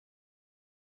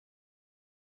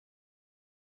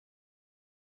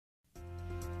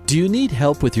Do you need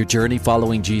help with your journey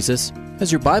following Jesus? Has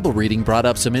your Bible reading brought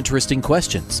up some interesting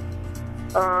questions?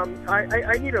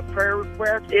 I need a prayer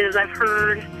request. Is I've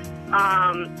heard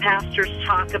pastors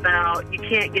talk about you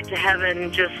can't get to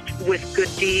heaven just with good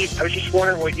deeds. I was just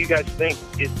wondering what you guys think.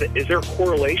 Is there a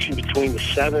correlation between the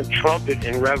seventh trumpet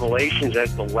in Revelations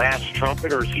as the last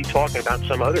trumpet, or is he talking about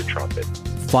some other trumpet?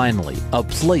 Finally, a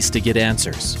place to get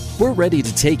answers. We're ready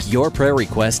to take your prayer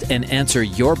request and answer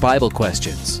your Bible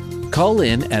questions. Call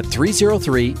in at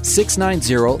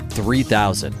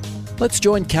 303-690-3000. Let's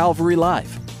join Calvary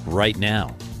Live right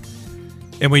now.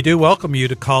 And we do welcome you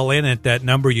to call in at that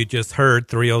number you just heard,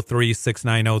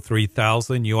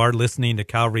 303-690-3000. You are listening to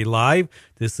Calvary Live.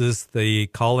 This is the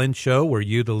call-in show where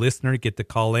you, the listener, get to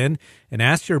call in and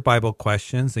ask your Bible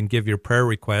questions and give your prayer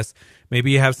requests.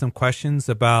 Maybe you have some questions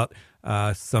about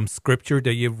some scripture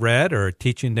that you've read or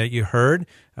teaching that you heard.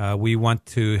 We want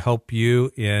to help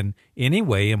you in any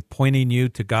way in pointing you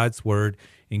to God's Word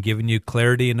and giving you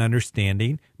clarity and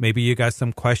understanding. Maybe you got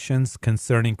some questions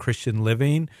concerning Christian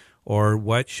living, or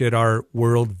what should our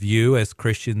worldview as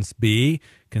Christians be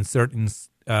concerning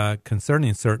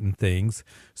certain things.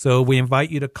 So we invite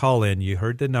you to call in. You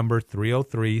heard the number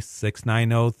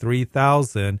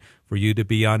 303-690-3000 for you to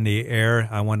be on the air.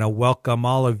 I want to welcome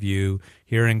all of you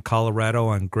here in Colorado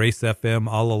on Grace FM,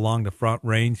 all along the Front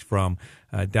Range, from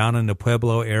down in the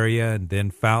Pueblo area, and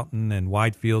then Fountain and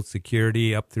Widefield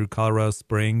Security up through Colorado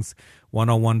Springs,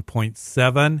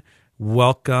 101.7.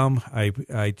 Welcome.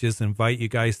 I just invite you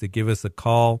guys to give us a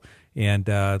call, and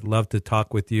love to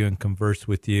talk with you and converse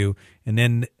with you. And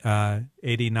then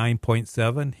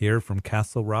 89.7 here from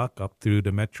Castle Rock up through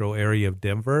the metro area of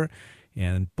Denver,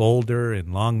 and Boulder and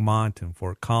Longmont and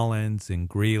Fort Collins and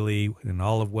Greeley and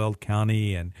all of Weld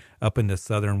County and up into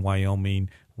southern Wyoming.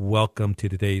 Welcome to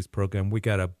today's program. We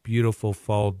got a beautiful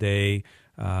fall day.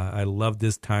 I love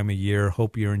this time of year.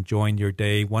 Hope you're enjoying your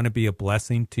day. Want to be a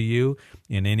blessing to you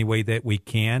in any way that we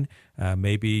can.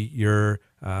 Maybe you're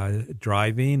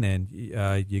driving and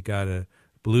you got a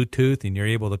Bluetooth and you're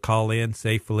able to call in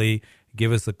safely.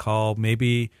 Give us a call.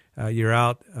 Maybe you're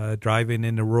out driving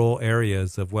in the rural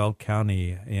areas of Weld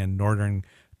County and northern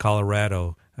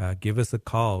Colorado. Give us a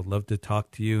call. Love to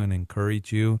talk to you and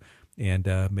encourage you. And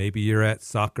maybe you're at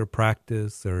soccer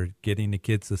practice or getting the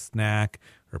kids a snack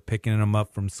or picking them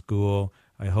up from school.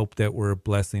 I hope that we're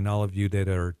blessing all of you that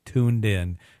are tuned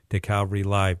in to Calvary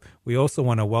Live. We also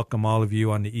want to welcome all of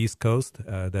you on the East Coast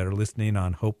that are listening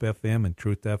on Hope FM and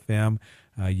Truth FM.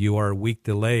 You are a week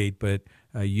delayed, but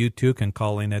you too can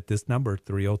call in at this number,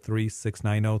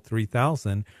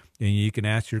 303-690-3000, and you can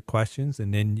ask your questions,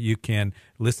 and then you can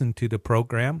listen to the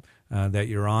program that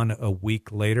you're on a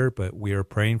week later. But we are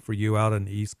praying for you out on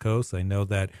the East Coast. I know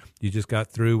that you just got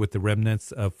through with the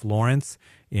remnants of Florence,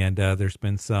 and there's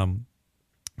been some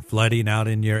flooding out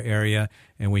in your area,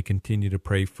 and we continue to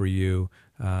pray for you,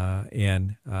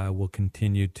 and we'll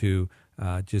continue to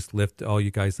just lift all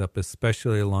you guys up,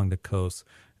 especially along the coast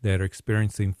that are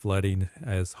experiencing flooding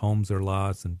as homes are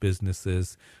lost and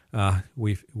businesses.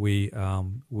 We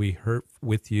hurt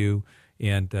with you,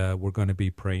 and we're going to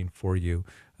be praying for you.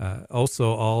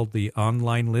 Also, all the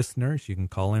online listeners, you can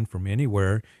call in from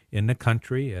anywhere in the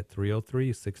country at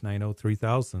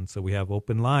 303-690-3000. So we have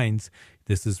open lines.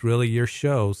 This is really your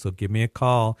show, so give me a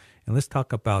call, and let's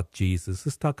talk about Jesus.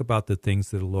 Let's talk about the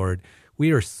things of the Lord.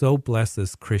 We are so blessed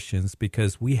as Christians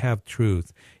because we have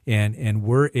truth, and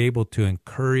we're able to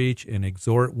encourage and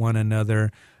exhort one another.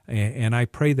 And I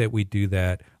pray that we do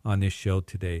that on this show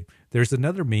today. There's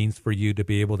another means for you to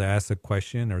be able to ask a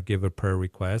question or give a prayer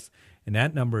request, and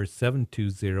that number is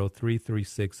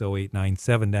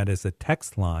 720-336-0897. That is a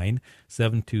text line,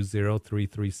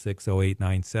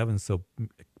 720-336-0897. So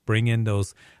bring in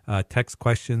those text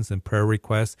questions and prayer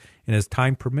requests, and as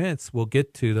time permits, we'll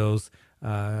get to those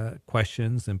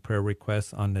questions and prayer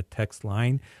requests on the text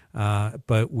line.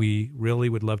 But we really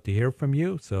would love to hear from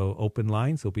you. So open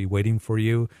lines will be waiting for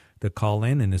you to call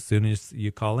in. And as soon as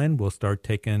you call in, we'll start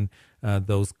taking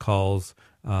those calls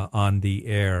on the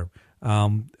air.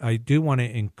 I do want to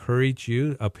encourage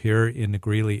you up here in the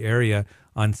Greeley area.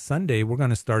 On Sunday, we're going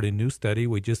to start a new study.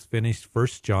 We just finished 1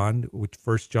 John, which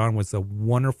 1 John was a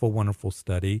wonderful, wonderful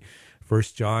study. 1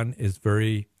 John is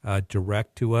very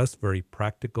direct to us, very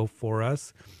practical for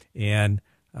us. And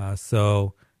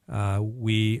so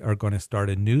we are going to start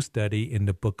a new study in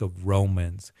the book of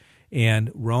Romans.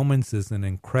 And Romans is an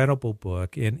incredible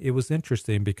book. And it was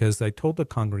interesting because I told the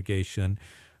congregation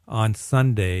on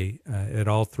Sunday at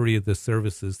all three of the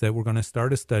services that we're going to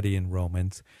start a study in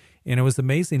Romans. And it was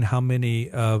amazing how many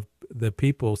of the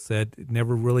people said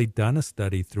never really done a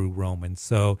study through Romans.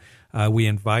 So we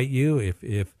invite you,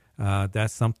 if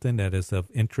that's something that is of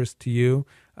interest to you.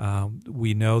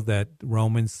 We know that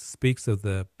Romans speaks of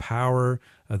the power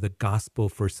of the gospel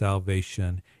for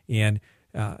salvation. And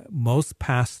most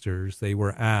pastors, they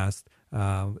were asked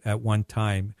at one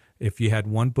time, if you had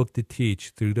one book to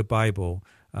teach through the Bible,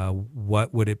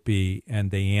 what would it be? And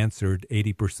they answered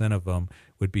 80% of them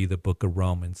would be the book of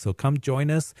Romans. So come join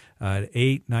us at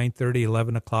 8, 9:30,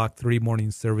 11 o'clock, 3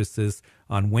 morning services.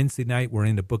 On Wednesday night, we're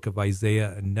in the book of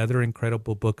Isaiah, another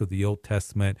incredible book of the Old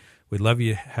Testament. We'd love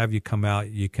to have you come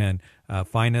out. You can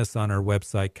find us on our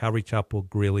website,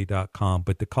 CalvaryChapelGreeley.com.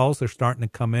 But the calls are starting to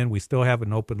come in. We still have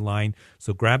an open line,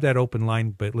 so grab that open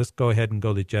line. But let's go ahead and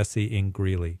go to Jesse in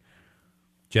Greeley.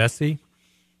 Jesse?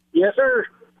 Yes, sir.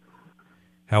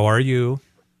 How are you?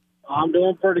 I'm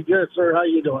doing pretty good, sir. How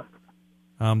you doing?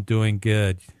 I'm doing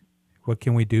good. What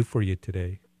can we do for you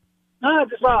today? I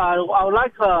would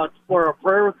like for a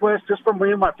prayer request just for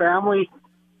me and my family.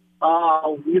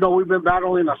 We've been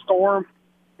battling a storm,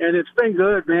 and it's been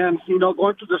good, man.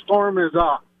 Going through the storm is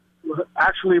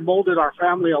actually molded our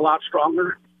family a lot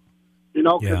stronger.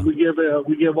 Because we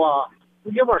give our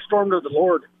storm to the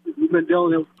Lord. We've been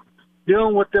dealing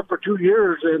with it for 2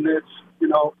 years, and it's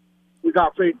we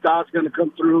got faith God's going to come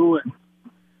through, and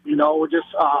we're just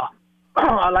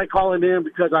I like calling in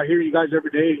because I hear you guys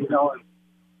every day, and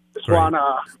just want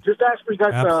to just ask for you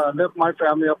guys to lift my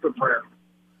family up in prayer.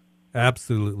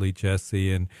 Absolutely,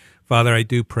 Jesse. And Father, I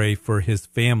do pray for his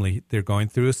family. They're going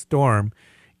through a storm,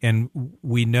 and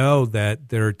we know that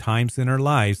there are times in our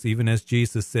lives, even as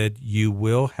Jesus said, you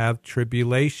will have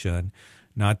tribulation.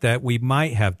 Not that we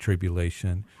might have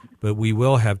tribulation, but we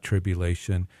will have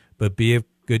tribulation. But be of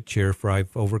good cheer, for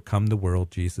I've overcome the world,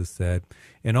 Jesus said.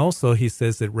 And also he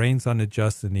says it rains on the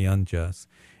just and the unjust.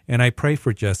 And I pray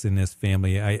for Jesse and his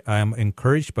family. I am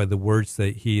encouraged by the words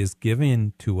that he is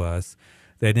giving to us,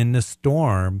 that in the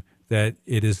storm, that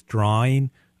it is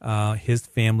drawing his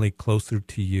family closer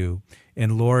to you.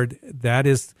 And Lord, that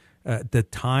is the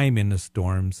time in the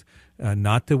storms,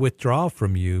 not to withdraw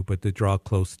from you, but to draw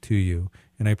close to you.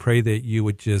 And I pray that you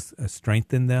would just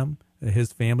strengthen them,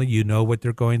 his family. You know what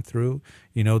they're going through.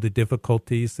 You know the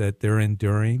difficulties that they're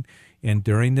enduring. And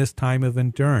during this time of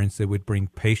endurance, it would bring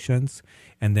patience,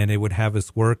 and then it would have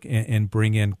us work and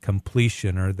bring in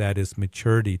completion, or that is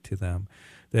maturity to them,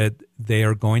 that they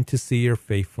are going to see your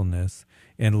faithfulness.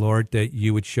 And Lord, that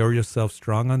you would show yourself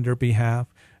strong on their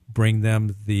behalf, bring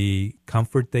them the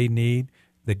comfort they need,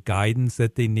 the guidance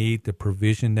that they need, the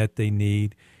provision that they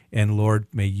need. And Lord,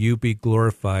 may you be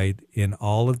glorified in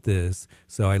all of this.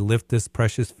 So I lift this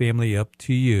precious family up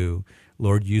to you.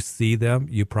 Lord, you see them.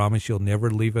 You promise you'll never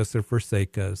leave us or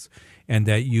forsake us, and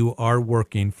that you are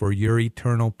working for your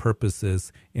eternal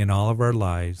purposes in all of our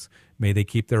lives. May they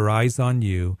keep their eyes on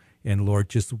you, and Lord,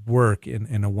 just work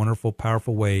in a wonderful,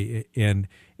 powerful way in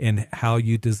how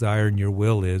you desire and your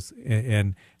will is,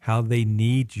 and how they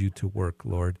need you to work,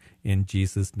 Lord. In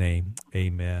Jesus' name,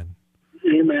 amen.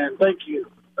 Amen. Thank you.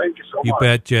 Thank you so much. You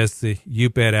bet, Jesse.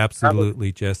 You bet,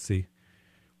 absolutely, Jesse.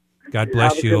 God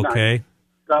bless you, okay?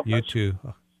 God bless you too.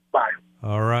 Bye.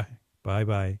 All right.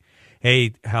 Bye-bye.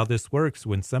 Hey, how this works,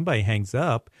 when somebody hangs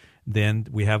up, then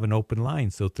we have an open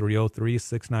line. So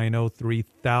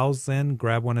 303-690-3000.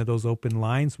 Grab one of those open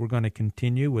lines. We're going to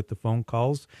continue with the phone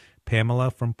calls.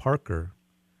 Pamela from Parker.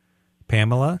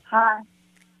 Pamela? Hi.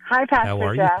 Hi, Pastor How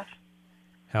are Jeff. you?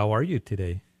 How are you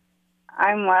today?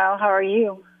 I'm well. How are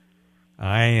you?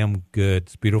 I am good.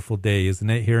 It's a beautiful day, isn't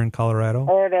it, here in Colorado?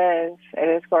 It is. It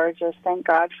is gorgeous. Thank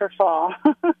God for fall.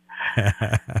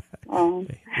 Well,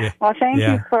 thank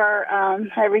you for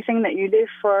everything that you do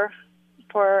for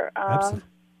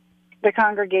the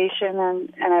congregation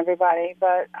and everybody.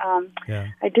 But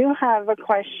I do have a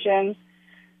question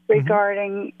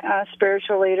regarding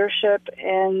spiritual leadership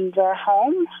in the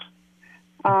home.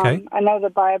 Okay. I know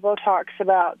the Bible talks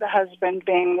about the husband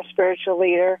being the spiritual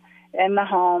leader in the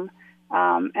home.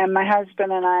 And my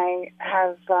husband and I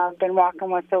have been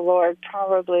walking with the Lord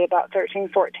probably about 13,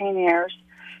 14 years.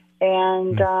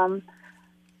 And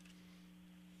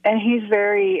he's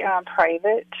very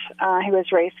private. He was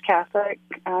raised Catholic.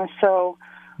 So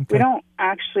we don't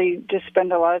actually just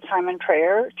spend a lot of time in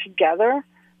prayer together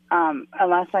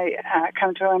unless I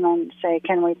come to him and say,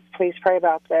 can we please pray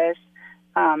about this?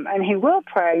 And he will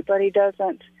pray, but he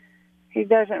doesn't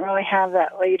really have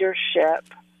that leadership.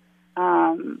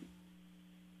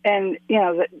 And,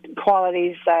 the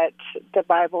qualities that the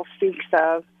Bible speaks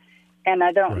of, and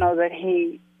I don't know that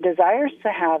he desires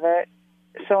to have it.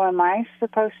 So am I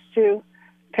supposed to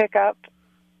pick up,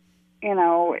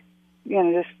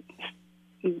 just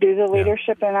do the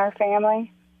leadership in our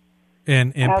family?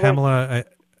 And Pamela,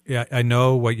 I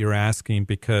know what you're asking,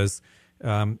 because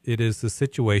it is a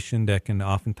situation that can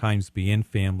oftentimes be in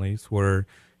families where,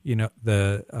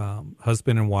 the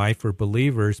husband and wife are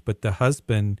believers, but the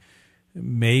husband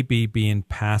may be being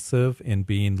passive and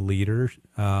being the leader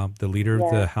of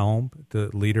the home, the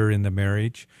leader in the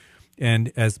marriage.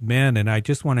 And as men, and I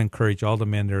just want to encourage all the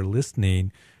men that are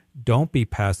listening, don't be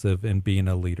passive in being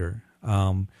a leader.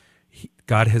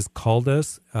 God has called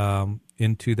us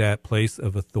into that place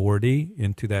of authority,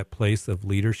 into that place of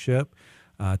leadership,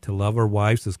 to love our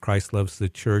wives as Christ loves the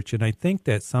church. And I think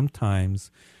that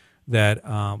sometimes that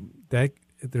there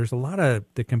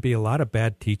can be a lot of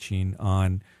bad teaching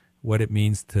on what it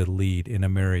means to lead in a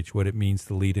marriage, what it means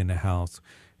to lead in a house.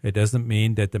 It doesn't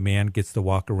mean that the man gets to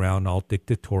walk around all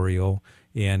dictatorial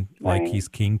and like he's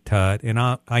King Tut. And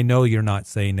I know you're not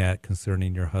saying that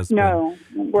concerning your husband. No,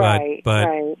 right.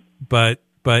 But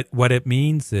what it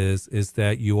means is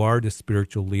that you are the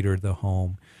spiritual leader of the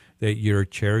home, that you're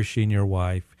cherishing your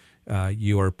wife,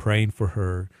 you are praying for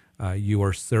her, you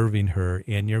are serving her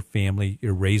and your family,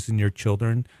 you're raising your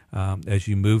children. As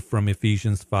you move from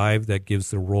Ephesians 5, that gives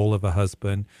the role of a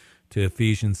husband, to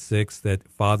Ephesians 6, that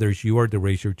fathers, you are to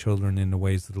raise your children in the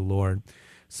ways of the Lord.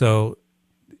 So,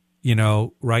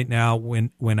 right now,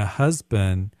 when a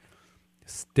husband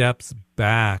steps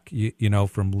back,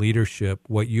 from leadership,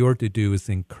 what you're to do is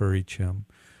encourage him.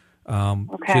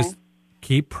 Just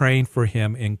keep praying for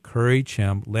him, encourage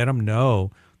him, let him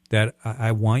know that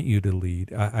I want you to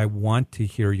lead. I want to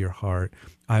hear your heart.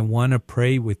 I want to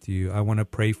pray with you. I want to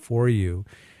pray for you.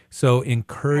 So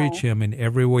encourage him in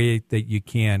every way that you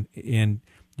can in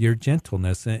your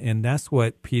gentleness. And that's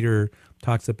what Peter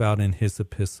talks about in his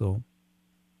epistle,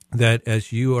 that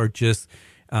as you are just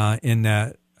in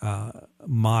that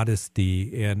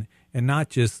modesty and not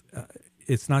just,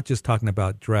 it's not just talking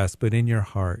about dress, but in your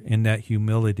heart, in that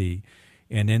humility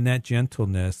and in that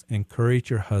gentleness, encourage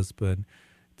your husband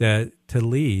that to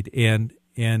lead and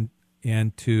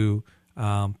to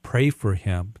pray for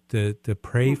him, to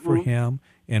pray for him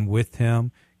and with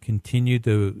him, continue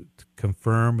to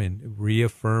confirm and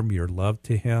reaffirm your love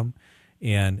to him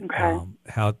and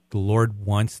how the Lord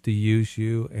wants to use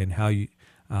you and how you,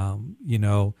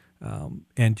 and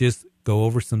just go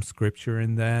over some scripture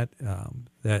in that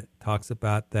talks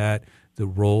about that, the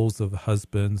roles of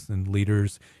husbands and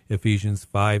leaders, Ephesians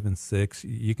 5 and 6.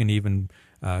 You can even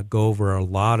go over a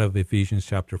lot of Ephesians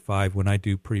chapter 5 when I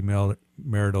do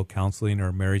premarital counseling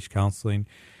or marriage counseling,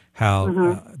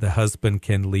 how the husband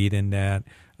can lead in that,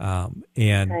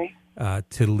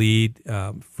 to lead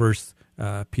First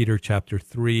Peter chapter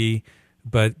 3.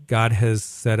 But God has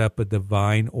set up a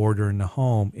divine order in the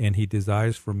home, and he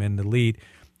desires for men to lead.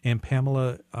 And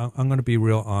Pamela, I'm going to be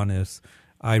real honest.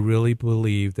 I really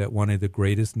believe that one of the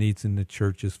greatest needs in the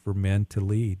church is for men to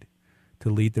lead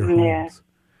their homes.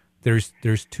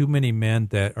 There's too many men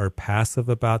that are passive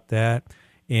about that.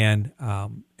 And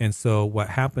so what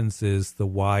happens is the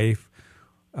wife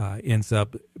ends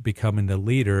up becoming the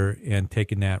leader and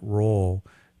taking that role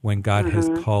when God has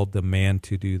called the man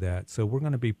to do that. So we're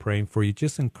going to be praying for you.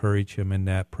 Just encourage him in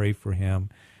that. Pray for him.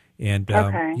 And,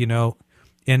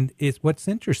 and what's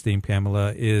interesting,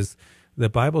 Pamela, is the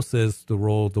Bible says the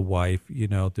role of the wife,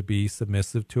 to be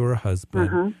submissive to her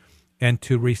husband and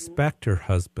to respect her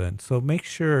husband. So make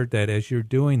sure that as you're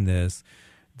doing this,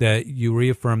 that you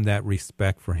reaffirm that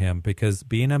respect for him, because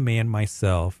being a man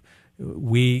myself,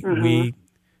 we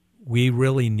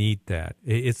really need that.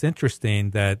 It's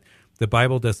interesting that the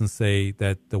Bible doesn't say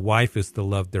that the wife is to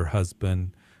love their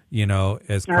husband,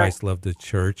 as Christ loved the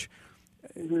church.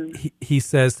 He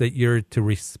says that you're to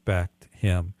respect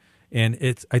him. And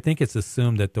I think it's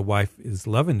assumed that the wife is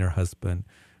loving their husband,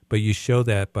 but you show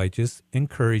that by just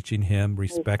encouraging him,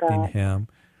 respecting him,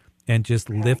 and just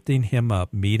lifting him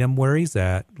up. Meet him where he's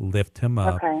at, lift him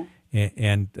up,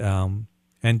 and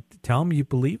tell him you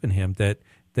believe in him,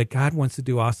 that God wants to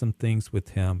do awesome things with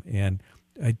him. And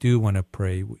I do want to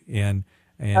pray and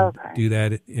do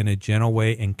that in a gentle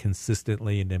way and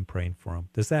consistently, and then praying for him.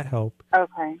 Does that help?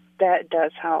 Okay, that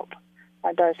does help.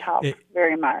 That does help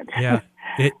very much. Yeah,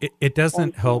 it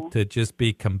doesn't help to just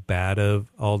be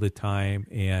combative all the time.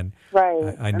 And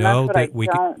I know that we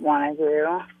don't want to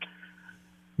do.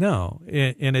 No,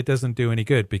 and it doesn't do any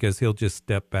good, because he'll just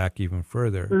step back even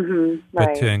further.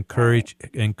 But to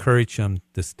encourage him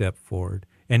to step forward,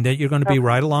 and that you're going to be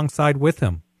right alongside with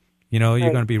him. You're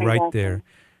going to be right there.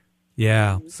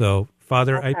 Yeah. So,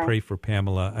 Father, I pray for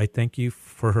Pamela. I thank you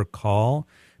for her call,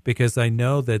 because I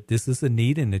know that this is a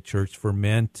need in the church for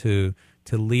men to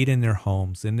lead in their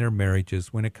homes, in their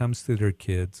marriages, when it comes to their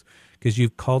kids, because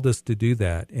you've called us to do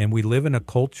that. And we live in a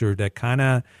culture that kind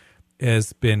of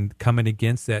has been coming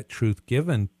against that truth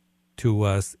given to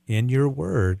us in your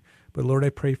word. But Lord, I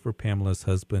pray for Pamela's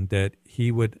husband that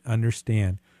he would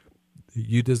understand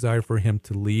you desire for him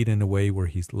to lead in a way where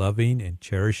he's loving and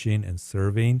cherishing and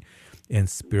serving and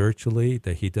spiritually,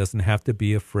 that he doesn't have to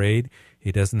be afraid.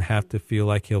 He doesn't have to feel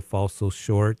like he'll fall so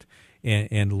short.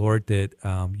 And Lord, that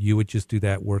you would just do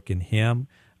that work in him.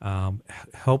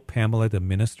 Help Pamela to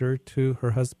minister to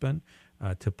her husband,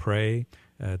 to pray,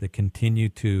 to continue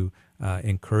to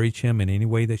encourage him in any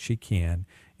way that she can.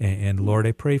 And Lord,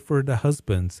 I pray for the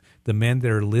husbands, the men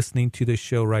that are listening to this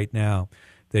show right now,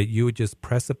 that you would just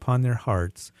press upon their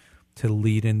hearts to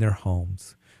lead in their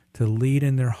homes,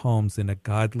 in a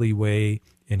godly way,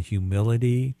 in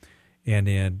humility, and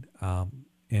in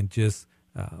just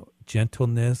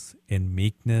gentleness and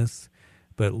meekness.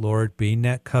 But Lord, being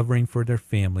that covering for their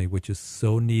family, which is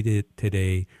so needed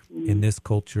today in this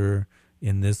culture,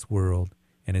 in this world.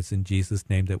 And it's in Jesus'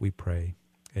 name that we pray.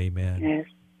 Amen. Yes.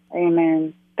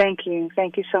 Amen. Thank you.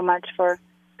 Thank you so much for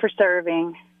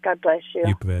serving. God bless you.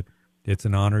 You bet. It's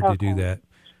an honor to do that.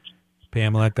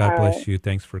 Pamela, God bless you.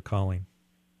 Thanks for calling.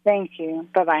 Thank you.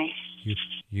 Bye-bye.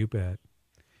 You bet.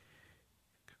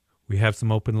 We have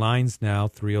some open lines now,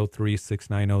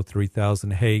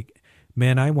 303-690-3000. Hey,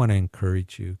 man, I want to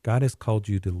encourage you. God has called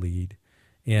you to lead,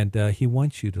 and he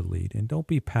wants you to lead. And don't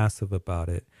be passive about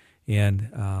it.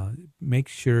 And make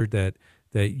sure that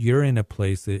you're in a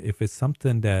place that if it's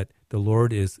something that the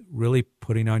Lord is really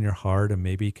putting on your heart and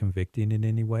maybe convicting in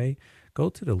any way, go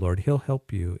to the Lord. He'll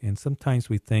help you. And sometimes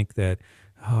we think that,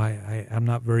 I'm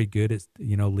not very good at,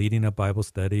 leading a Bible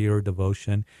study or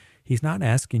devotion. He's not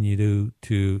asking you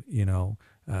to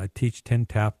teach 10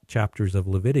 chapters of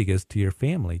Leviticus to your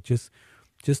family.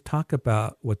 Just talk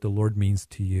about what the Lord means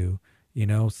to you.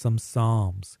 Some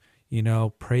Psalms.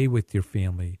 Pray with your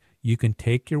family. You can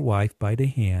take your wife by the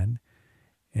hand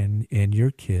and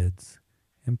your kids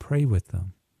and pray with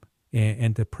them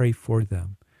and to pray for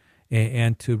them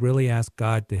and to really ask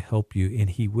God to help you. And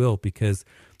he will, because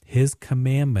his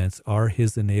commandments are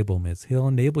his enablements. He'll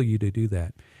enable you to do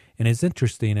that. And it's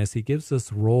interesting, as he gives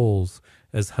us roles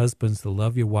as husbands to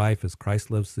love your wife as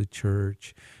Christ loves the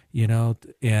church,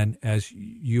 and as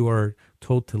you are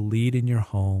told to lead in your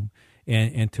home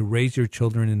and to raise your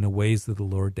children in the ways of the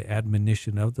Lord, the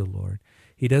admonition of the Lord.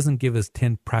 He doesn't give us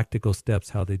 10 practical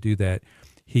steps how to do that.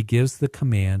 He gives the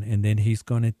command, and then he's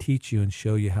going to teach you and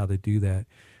show you how to do that.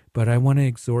 But I want to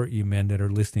exhort you, men that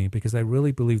are listening, because I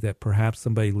really believe that perhaps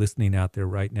somebody listening out there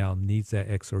right now needs that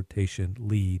exhortation.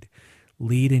 Lead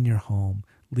in your home.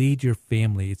 Lead your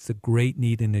family. It's a great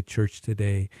need in the church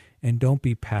today. And don't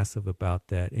be passive about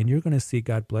that. And you're going to see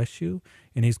God bless you,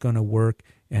 and he's going to work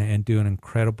and do an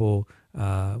incredible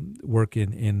work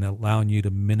in allowing you to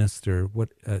minister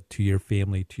to your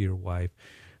family, to your wife.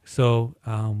 So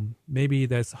maybe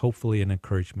that's hopefully an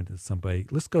encouragement to somebody.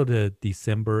 Let's go to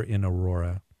December in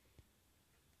Aurora.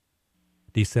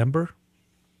 December?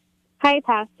 Hi,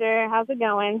 Pastor. How's it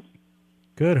going?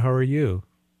 Good. How are you?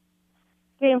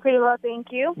 Doing pretty well,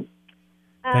 thank you.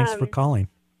 Thanks for calling.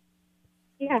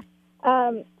 Yeah.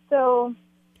 So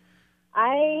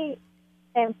I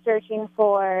am searching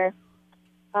for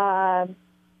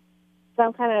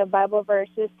some kind of Bible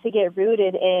verses to get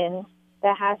rooted in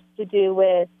that has to do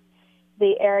with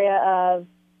the area of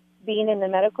being in the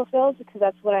medical field, because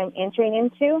that's what I'm entering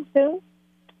into soon.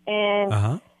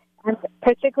 And I'm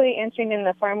particularly entering in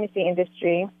the pharmacy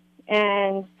industry.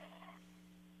 And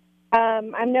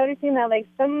I'm noticing that,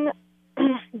 some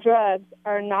drugs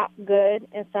are not good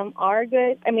and some are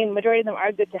good. I mean, majority of them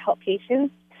are good to help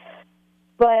patients.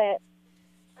 But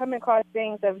coming across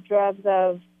things of drugs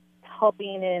of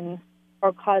helping in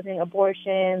or causing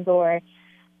abortions, or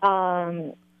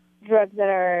drugs that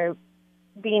are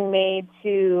being made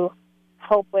to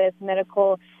help with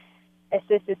medical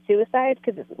assisted suicide,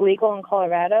 because it's legal in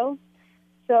Colorado.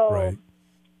 So right.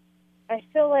 I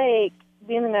feel like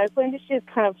being in the medical industry is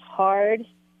kind of hard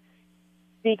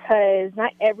because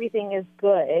not everything is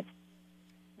good.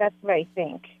 That's what I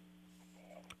think.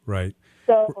 Right.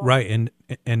 So, right.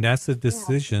 And that's a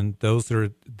decision. Yeah. Those are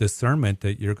discernment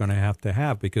that you're going to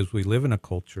have, because we live in a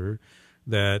culture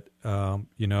that,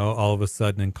 all of a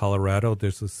sudden in Colorado,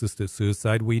 there's assisted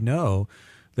suicide. We know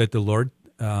that the Lord,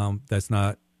 that's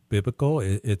not biblical.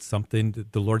 It's something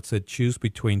that the Lord said, choose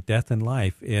between death and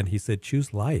life. And he said,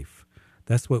 choose life.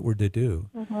 That's what we're to do.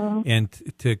 Mm-hmm.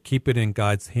 And to keep it in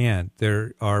God's hand.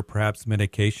 There are perhaps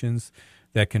medications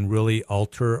that can really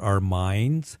alter our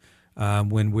minds.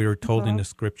 When we were told in the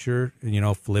scripture,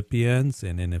 Philippians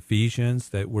and in Ephesians,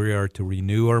 that we are to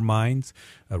renew our minds,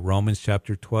 Romans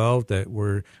chapter 12, that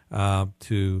we're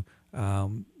to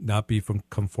not be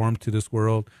conformed to this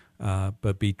world,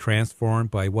 but be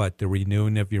transformed by what? The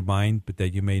renewing of your mind, but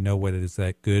that you may know what is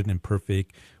that good and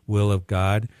perfect will of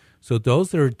God. So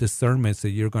those are discernments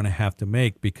that you're going to have to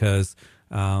make, because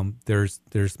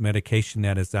there's medication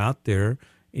that is out there,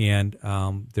 and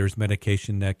there's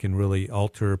medication that can really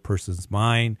alter a person's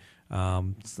mind.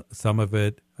 Some of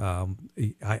it,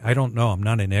 I don't know. I'm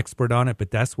not an expert on it,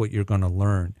 but that's what you're going to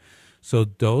learn. So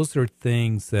those are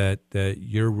things that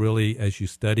you're really, as you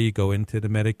study, go into the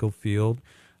medical field,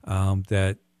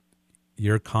 that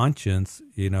your conscience,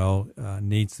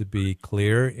 needs to be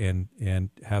clear and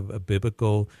have a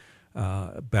biblical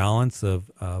balance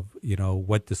of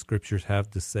what the scriptures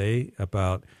have to say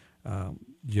about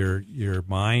your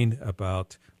mind,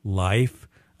 about life,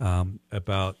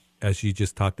 about, as you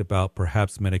just talked about,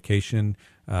 perhaps medication.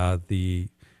 I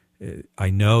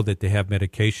know that they have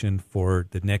medication for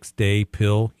the next day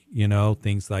pill,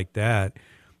 things like that.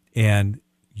 And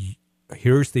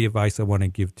here's the advice I want to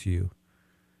give to you.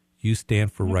 You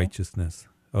stand for righteousness,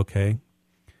 okay?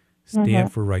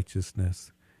 Stand for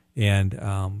righteousness.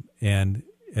 And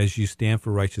as you stand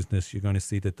for righteousness, you're going to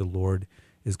see that the Lord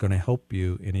is going to help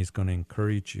you, and he's going to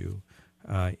encourage you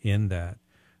in that.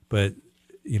 But,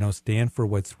 stand for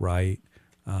what's right,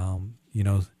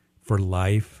 for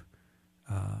life,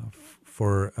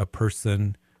 for a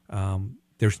person.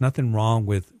 There's nothing wrong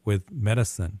with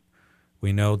medicine.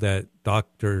 We know that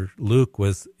Dr. Luke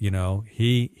was,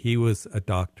 he was a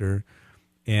doctor,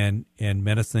 and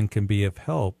medicine can be of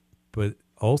help, but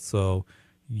also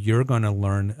you're going to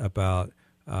learn about,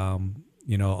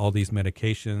 all these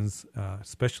medications,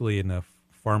 especially in the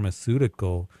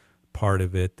pharmaceutical part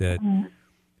of it, that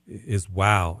is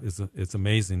it's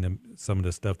amazing, some of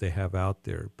the stuff they have out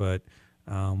there. But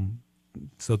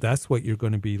so that's what you're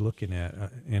going to be looking at,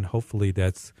 and hopefully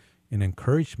that's an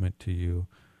encouragement to you,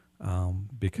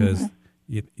 because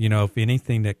if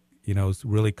anything that is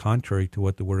really contrary to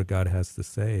what the Word of God has to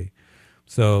say.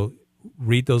 So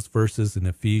read those verses in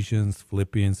Ephesians,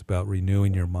 Philippians about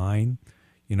renewing your mind,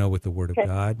 with the Word of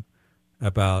God,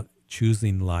 about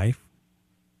choosing life.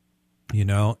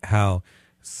 How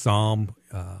Psalm,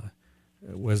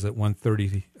 was it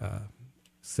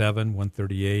 137,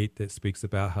 138, that speaks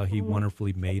about how he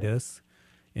wonderfully made us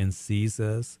and sees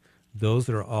us. Those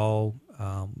are all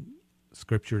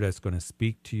scripture that's going to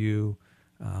speak to you.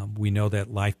 We know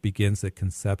that life begins at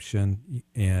conception,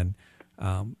 and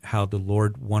how the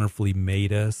Lord wonderfully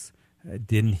made us,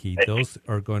 didn't he? Those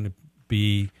are going to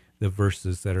be the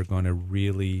verses that are going to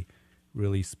really,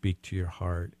 really speak to your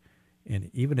heart. And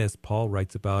even as Paul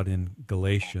writes about in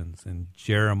Galatians and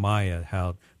Jeremiah,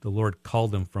 how the Lord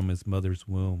called him from his mother's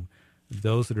womb,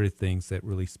 those are the things that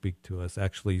really speak to us.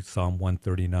 Actually, Psalm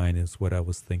 139 is what I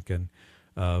was thinking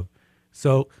of.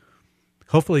 So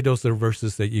hopefully those are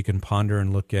verses that you can ponder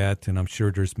and look at, and I'm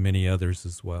sure there's many others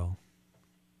as well.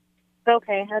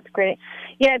 Okay, that's great.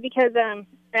 Yeah, because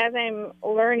as I'm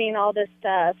learning all this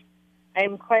stuff,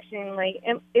 I'm questioning,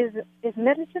 is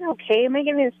medicine okay? Am I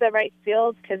getting into the right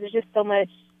field? Because there's just so much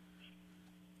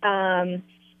bad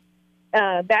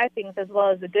things as well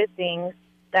as the good things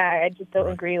that I just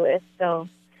don't agree with. So,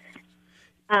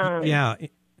 yeah,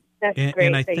 that's great.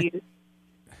 And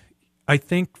I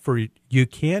think you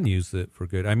can use it for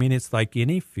good. I mean, it's like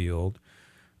any field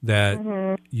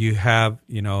that you have,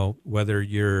 whether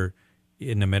you're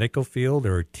in the medical field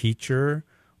or a teacher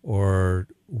or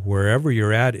wherever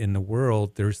you're at in the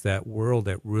world, there's that world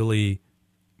that really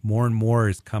more and more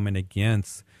is coming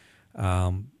against,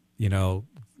 what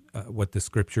the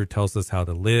scripture tells us how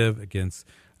to live, against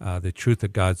the truth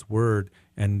of God's word.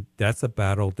 And that's a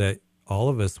battle that all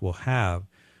of us will have.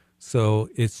 So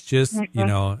it's just,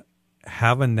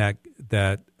 having that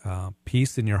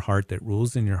peace in your heart that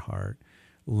rules in your heart,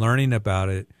 learning about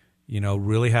it,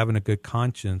 really having a good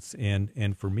conscience.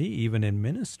 And for me, even in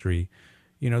ministry,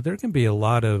 there can be a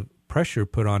lot of pressure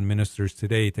put on ministers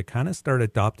today to kind of start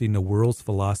adopting the world's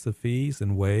philosophies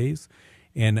and ways.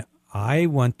 And I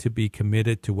want to be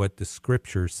committed to what the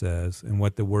scripture says and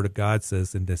what the Word of God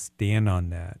says, and to stand on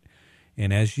that.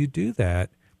 And as you do that,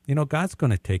 God's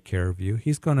going to take care of you.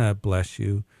 He's going to bless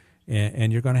you,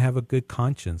 and you're going to have a good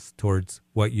conscience towards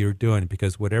what you're doing,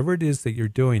 because whatever it is that you're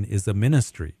doing is a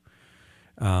ministry.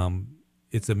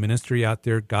 It's a ministry out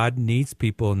there. God needs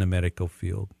people in the medical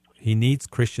field. He needs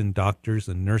Christian doctors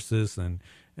and nurses and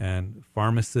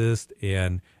pharmacists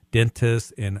and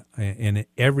dentists and in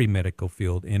every medical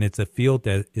field. And it's a field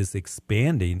that is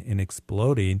expanding and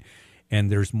exploding,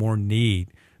 and there's more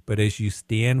need. But as you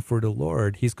stand for the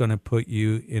Lord, he's going to put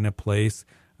you in a place.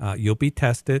 You'll be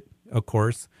tested, of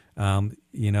course.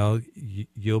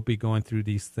 You'll be going through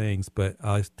these things. But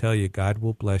I'll tell you, God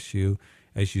will bless you,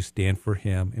 as you stand for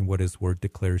him and what his word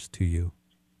declares to you.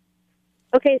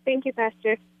 Okay, thank you,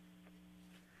 Pastor.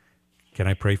 Can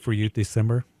I pray for you,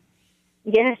 December?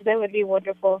 Yes, that would be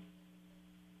wonderful.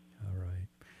 All right.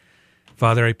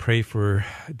 Father, I pray for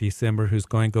December, who's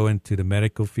going to go into the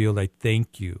medical field. I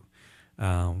thank you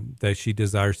that she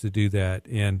desires to do that.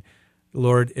 And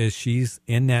Lord, as she's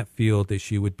in that field, that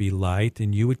she would be light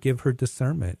and you would give her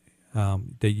discernment,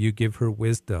 that you give her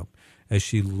wisdom as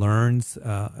she learns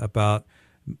about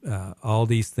all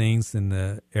these things in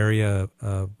the area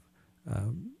of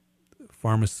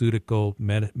pharmaceutical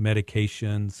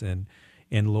medications.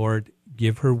 And Lord,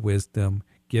 give her wisdom,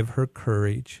 give her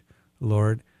courage.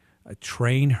 Lord,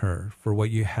 train her for what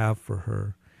you have for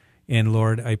her. And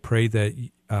Lord, I pray that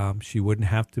she wouldn't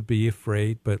have to be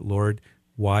afraid, but Lord,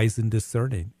 wise and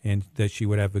discerning, and that she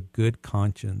would have a good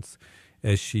conscience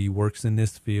as she works in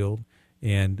this field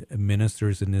and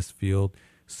ministers in this field,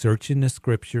 searching the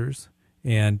scriptures,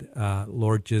 and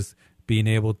Lord, just being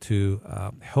able to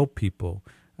help people,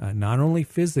 not only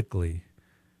physically,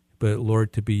 but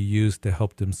Lord, to be used to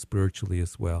help them spiritually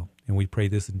as well. And we pray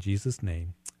this in Jesus'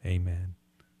 name. Amen.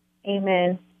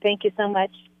 Amen. Thank you so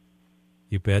much.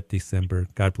 You bet, December.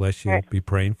 God bless you. All right. Be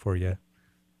praying for you.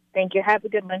 Thank you. Have a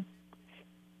good one.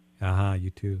 You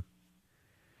too.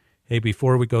 Hey,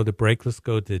 before we go to break, let's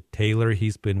go to Taylor.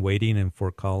 He's been waiting in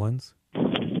Fort Collins.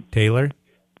 Taylor,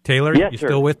 yes, you sir.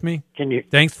 still with me? Can you?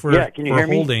 Thanks for Can you hear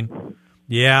holding. Me?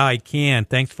 Yeah, I can.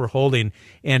 Thanks for holding.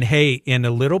 And hey, in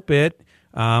a little bit,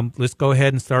 let's go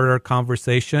ahead and start our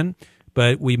conversation.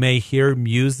 But we may hear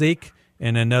music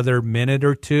in another minute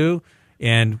or two,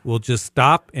 and we'll just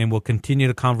stop and we'll continue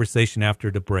the conversation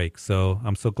after the break. So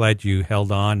I'm so glad you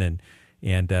held on, and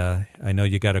I know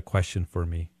you got a question for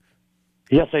me.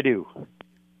 Yes, I do.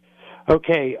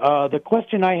 Okay, the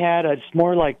question I had, it's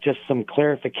more like just some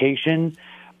clarification.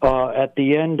 At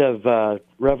the end of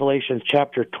Revelation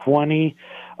chapter 20,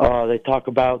 they talk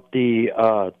about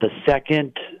the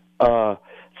second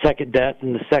death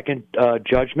and the second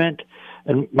judgment.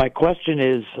 And my question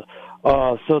is,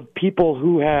 so people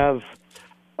who have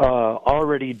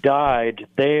already died,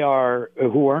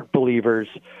 who aren't believers,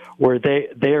 where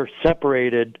they are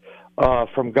separated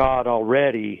from God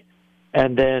already,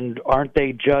 and then aren't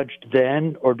they judged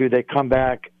then, or do they come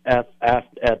back at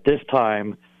this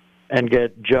time and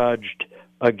get judged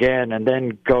again, and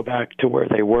then go back to where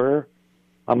they were?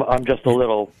 I'm just a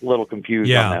little confused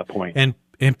on that point. And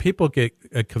people get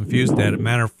confused at it.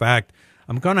 Matter of fact,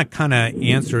 I'm going to kind of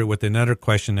answer it with another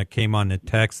question that came on the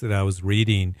text that I was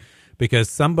reading, because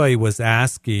somebody was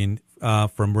asking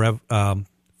from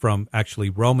actually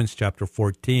Romans chapter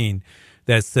 14,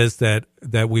 that says that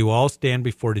we will all stand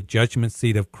before the judgment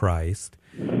seat of Christ,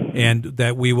 and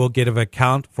that we will give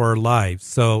account for our lives.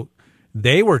 So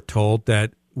they were told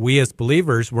that we as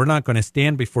believers, we're not going to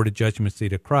stand before the judgment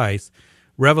seat of Christ.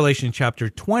 Revelation chapter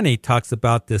 20 talks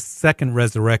about this second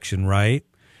resurrection, right?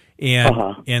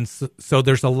 And so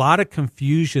there's a lot of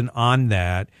confusion on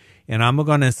that, and I'm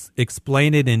going to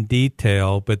explain it in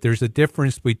detail, but there's a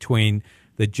difference between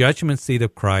the judgment seat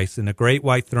of Christ and the great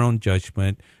white throne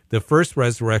judgment, the first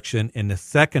resurrection and the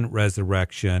second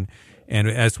resurrection. And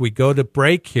as we go to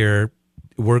break here,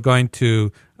 we're going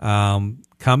to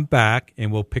come back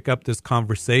and we'll pick up this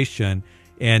conversation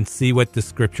and see what the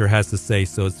scripture has to say.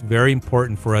 So it's very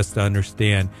important for us to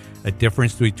understand a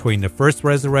difference between the first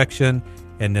resurrection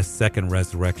and the second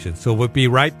resurrection. So we'll be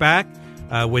right back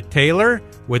with Taylor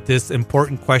with this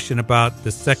important question about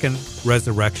the second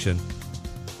resurrection.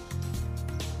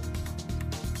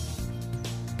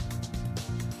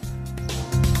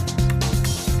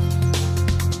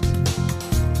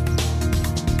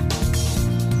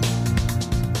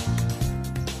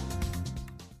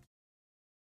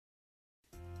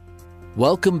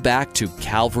 Welcome back to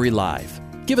Calvary Live.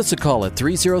 Give us a call at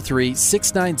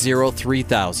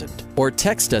 303-690-3000 or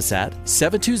text us at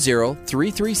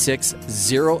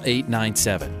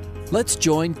 720-336-0897. Let's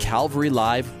join Calvary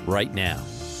Live right now.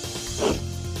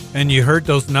 And you heard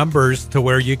those numbers to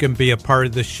where you can be a part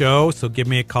of the show, so give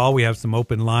me a call. We have some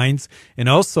open lines. And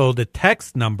also the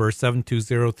text number,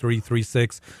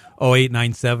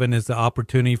 720-336-0897, is the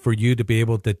opportunity for you to be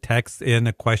able to text in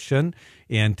a question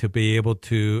and to be able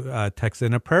to text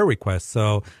in a prayer request.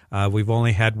 So we've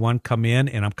only had one come in,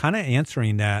 and I'm kind of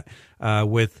answering that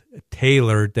with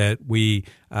Taylor, that we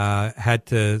had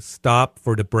to stop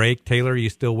for the break. Taylor, are you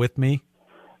still with me?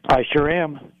 I sure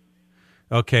am.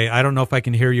 Okay, I don't know if I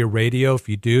can hear your radio. If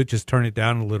you do, just turn it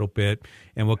down a little bit,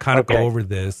 and we'll kind of go over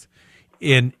this.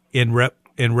 In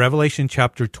Revelation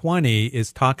chapter 20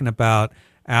 is talking about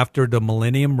after the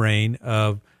millennium reign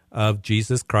of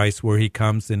Jesus Christ, where he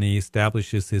comes and he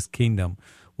establishes his kingdom.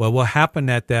 What will happen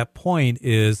at that point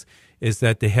is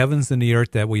that the heavens and the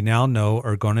earth that we now know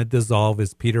are going to dissolve,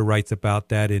 as Peter writes about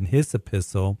that in his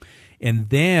epistle. And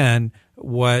then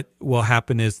what will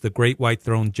happen is the great white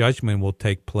throne judgment will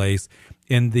take place,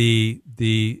 and the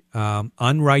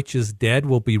unrighteous dead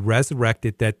will be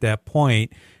resurrected at that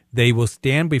point. They will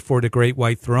stand before the great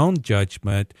white throne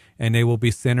judgment, and they will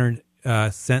be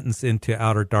sentenced into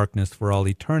outer darkness for all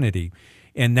eternity.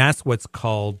 And that's what's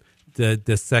called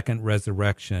the second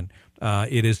resurrection.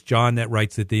 It is John that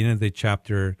writes at the end of the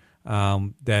chapter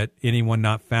that anyone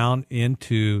not found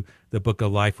into the book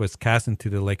of life was cast into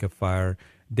the lake of fire.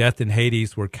 Death and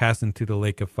Hades were cast into the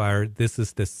lake of fire. This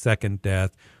is the second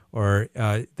death, or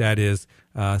that is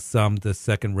the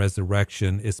second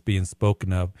resurrection is being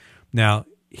spoken of. Now,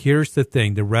 here's the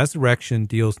thing. The resurrection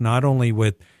deals not only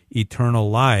with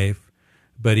eternal life,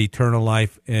 but eternal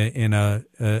life in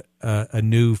a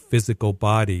new physical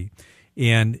body.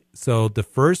 And so the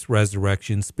first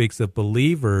resurrection speaks of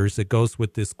believers. It goes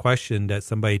with this question that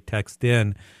somebody texted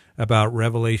in about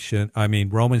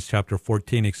Romans chapter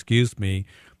 14,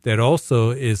 that also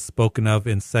is spoken of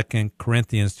in 2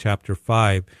 Corinthians chapter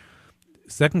 5.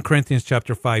 2 Corinthians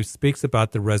chapter 5 speaks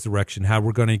about the resurrection, how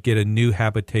we're going to get a new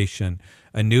habitation,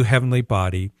 a new heavenly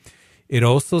body. It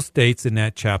also states in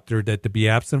that chapter that to be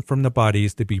absent from the body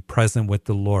is to be present with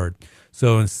the Lord.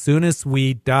 So as soon as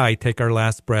we die, take our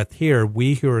last breath here,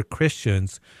 we who are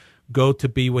Christians go to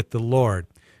be with the Lord.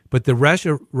 But the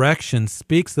resurrection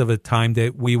speaks of a time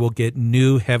that we will get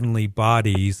new heavenly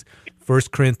bodies. 1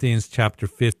 Corinthians chapter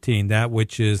 15, that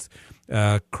which is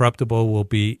corruptible will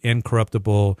be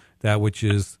incorruptible, that which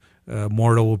is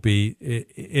mortal will be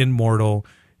immortal.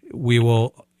 We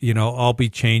will all be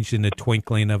changed in the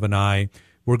twinkling of an eye.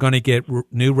 We're going to get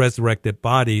new resurrected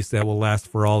bodies that will last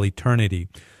for all eternity.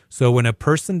 So when a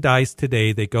person dies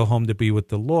today, they go home to be with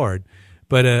the Lord.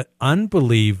 But an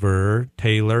unbeliever,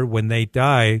 Taylor, when they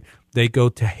die, they go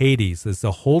to Hades. It's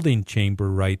a holding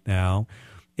chamber right now.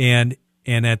 And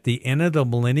at the end of the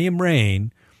millennium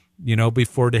reign,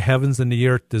 before the heavens and the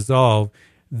earth dissolve,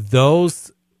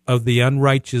 those of the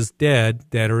unrighteous dead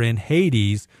that are in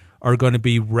Hades are going to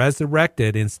be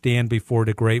resurrected and stand before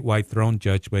the great white throne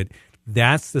judgment.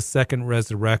 That's the second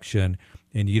resurrection,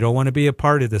 and you don't want to be a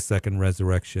part of the second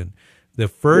resurrection. The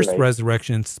first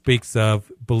resurrection speaks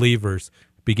of believers,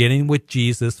 beginning with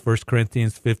Jesus, 1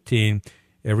 Corinthians 15.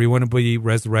 Everyone will be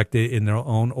resurrected in their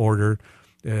own order.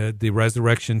 The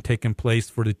resurrection taking place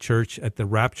for the church at the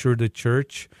rapture of the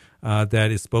church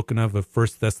that is spoken of 1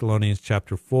 Thessalonians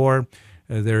chapter 4.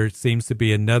 There seems to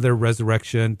be another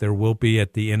resurrection. There will be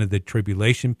at the end of the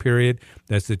tribulation period.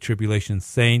 That's the tribulation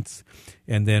saints.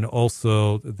 And then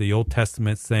also the Old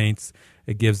Testament saints.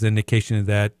 It gives indication of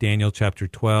that, Daniel chapter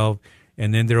 12.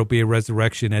 And then there will be a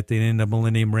resurrection at the end of the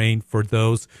millennium reign for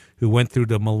those who went through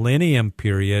the millennium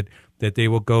period, that they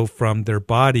will go from their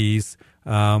bodies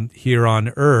here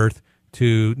on earth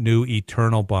to new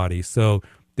eternal bodies. So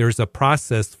there's a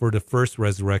process for the first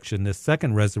resurrection. The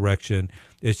second resurrection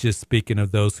is just speaking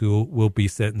of those who will be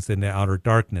sentenced into outer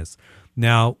darkness.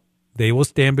 Now, they will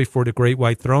stand before the great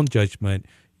white throne judgment.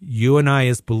 You and I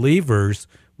as believers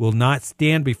will not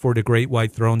stand before the great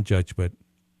white throne judgment,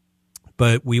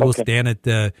 but we will stand at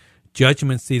the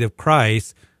judgment seat of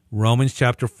Christ, Romans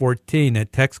chapter 14,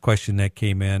 that text question that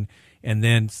came in, and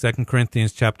then 2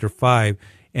 Corinthians chapter 5.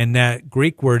 And that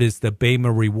Greek word is the Bema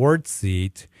reward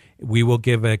seat. We will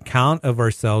give an account of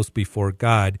ourselves before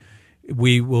God.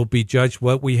 We will be judged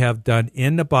what we have done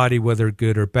in the body, whether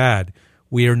good or bad.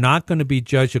 We are not going to be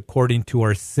judged according to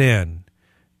our sin.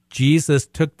 Jesus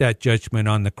took that judgment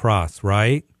on the cross,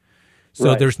 right?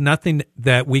 So there's nothing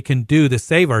that we can do to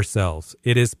save ourselves.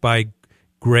 It is by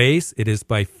grace. It is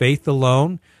by faith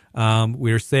alone.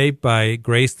 We are saved by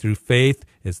grace through faith.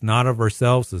 It's not of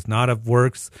ourselves. It's not of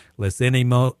works, lest any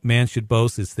man should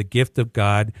boast. It's the gift of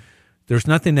God. There's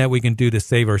nothing that we can do to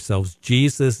save ourselves.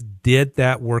 Jesus did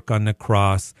that work on the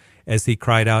cross as he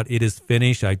cried out, "It is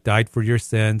finished. I died for your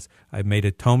sins. I made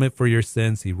atonement for your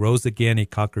sins." He rose again. He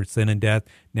conquered sin and death.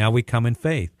 Now we come in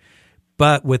faith.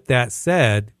 But with that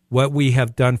said, what we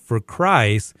have done for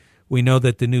Christ, we know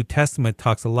that the New Testament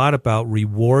talks a lot about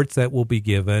rewards that will be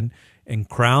given and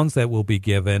crowns that will be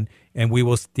given, and we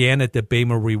will stand at the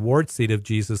Bema reward seat of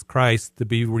Jesus Christ to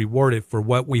be rewarded for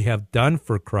what we have done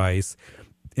for Christ,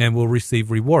 and will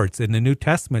receive rewards. And the New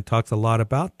Testament talks a lot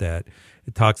about that.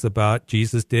 It talks about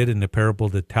Jesus did in the parable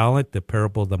of the talent, the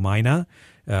parable of the mina.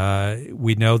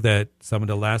 We know that some of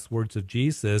the last words of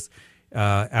Jesus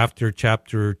after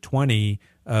chapter 20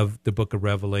 of the book of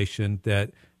Revelation,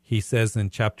 that he says in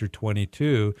chapter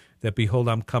 22 that, "Behold,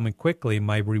 I'm coming quickly.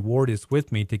 My reward is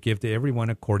with me to give to everyone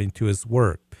according to his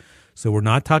work." So we're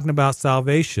not talking about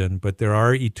salvation, but there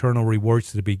are eternal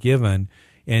rewards to be given.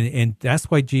 And that's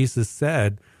why Jesus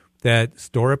said that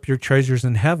store up your treasures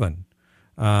in heaven.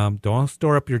 Don't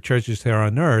store up your treasures here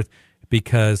on earth,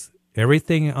 because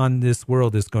everything on this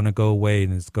world is going to go away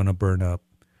and it's going to burn up.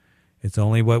 It's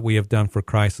only what we have done for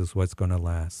Christ is what's going to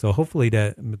last. So hopefully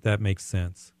that makes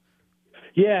sense.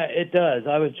 Yeah, it does.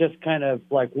 I was just kind of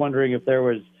like wondering if there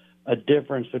was a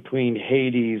difference between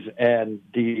Hades and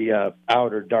the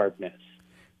outer darkness.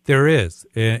 There is,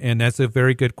 and that's a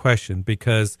very good question,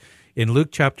 because in Luke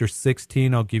chapter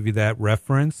 16, I'll give you that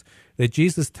reference, that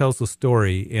Jesus tells a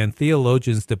story, and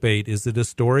theologians debate, is it a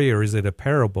story or is it a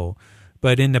parable?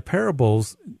 But in the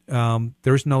parables,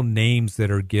 there's no names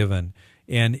that are given.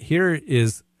 And here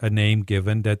is a name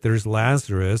given, that there's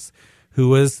Lazarus, who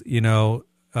was,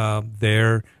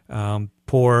 there,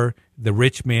 poor, the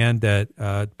rich man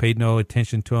that paid no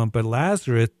attention to him. But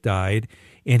Lazarus died,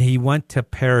 and he went to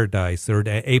paradise, or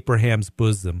to Abraham's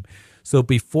bosom. So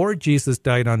before Jesus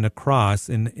died on the cross,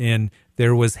 and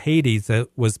there was Hades that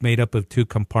was made up of two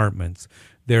compartments.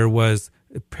 There was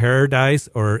paradise,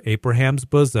 or Abraham's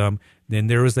bosom, then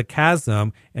there was a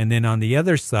chasm, and then on the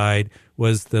other side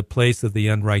was the place of the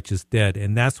unrighteous dead,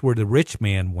 and that's where the rich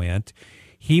man went.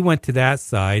 He went to that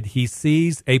side. He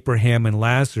sees Abraham and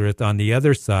Lazarus on the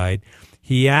other side.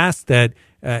 He asked that,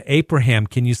 Abraham,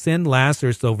 can you send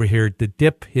Lazarus over here to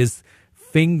dip his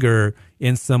finger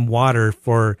in some water,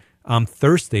 for I'm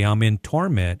thirsty, I'm in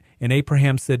torment? And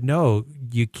Abraham said, no,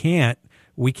 you can't.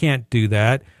 We can't do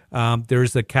that.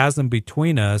 There's a chasm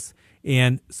between us.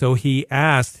 And so he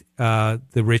asked the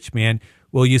rich man,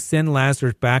 will you send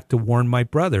Lazarus back to warn my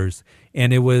brothers?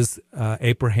 And it was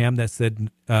Abraham that said,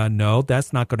 no,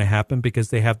 that's not going to happen, because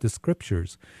they have the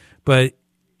scriptures. But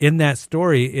in that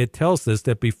story, it tells us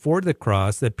that before the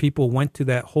cross, that people went to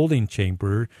that holding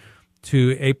chamber,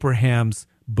 to Abraham's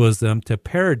bosom, to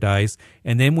paradise.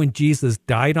 And then when Jesus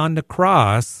died on the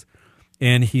cross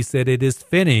and he said, it is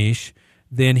finished,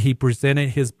 then he presented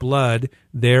his blood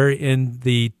there in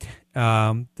the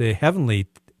heavenly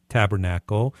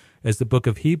tabernacle, as the book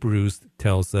of Hebrews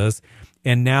tells us.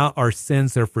 And now our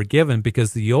sins are forgiven,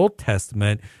 because the Old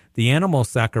Testament, the animal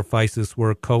sacrifices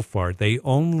were kofar. They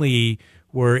only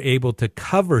were able to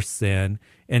cover sin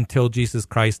until Jesus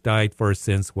Christ died for our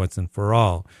sins once and for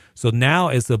all. So now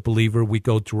as a believer, we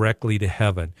go directly to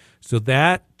heaven. So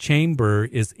that chamber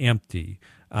is empty.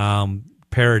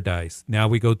 Paradise. Now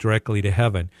we go directly to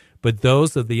heaven. But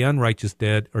those of the unrighteous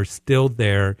dead are still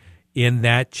there in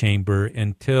that chamber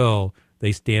until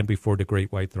they stand before the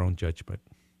great white throne judgment.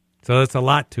 So that's a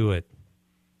lot to it.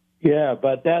 Yeah,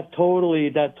 but that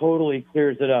totally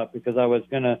clears it up, because I was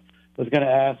gonna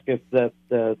ask if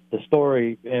the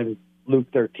story in Luke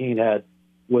 13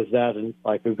 was that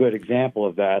like a good example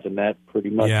of that, and that pretty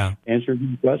much answered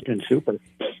the question. Super.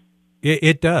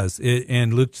 It does.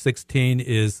 And Luke 16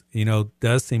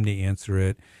 does seem to answer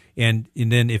it. And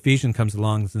then Ephesians comes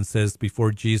along and says,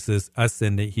 before Jesus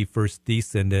ascended, he first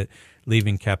descended,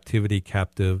 leaving captivity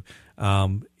captive.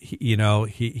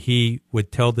 He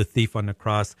would tell the thief on the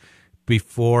cross,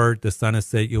 before the Son has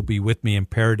said, you'll be with me in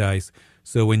paradise.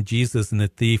 So when Jesus and the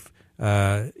thief,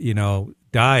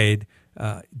 died,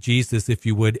 Jesus, if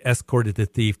you would, escorted the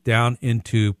thief down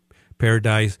into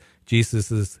paradise.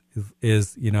 Jesus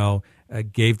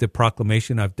gave the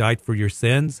proclamation, I've died for your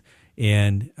sins.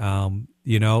 And,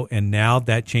 and now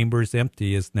that chamber is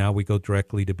empty, as now we go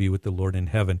directly to be with the Lord in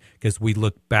heaven, because we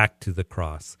look back to the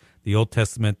cross. The Old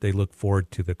Testament, they look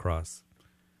forward to the cross.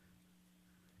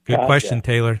 Good question,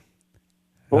 Taylor.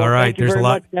 Well, all right. Thank you There's very a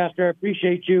lot. much, Pastor. I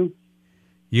appreciate you.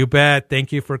 You bet.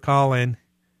 Thank you for calling.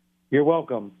 You're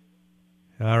welcome.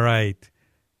 All right.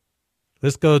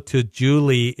 Let's go to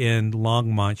Julie in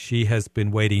Longmont. She has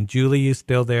been waiting. Julie, you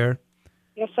still there?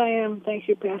 Yes, I am. Thank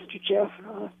you, Pastor Jeff.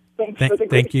 Thanks for the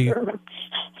great sermon.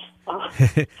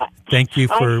 Thank you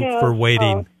for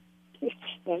waiting.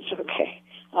 That's okay.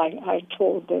 I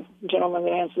told the gentleman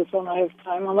that answered the phone I have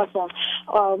time on my phone.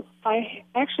 I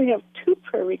actually have two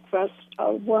prayer requests.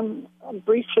 One,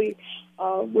 briefly,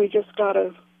 we just got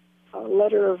a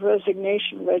letter of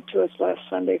resignation read to us last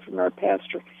Sunday from our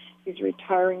pastor. He's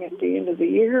retiring at the end of the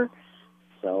year.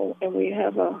 And we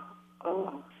have a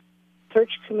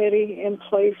search committee in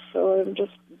place, so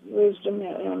just wisdom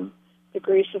and the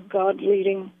grace of God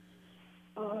leading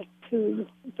to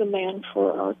the man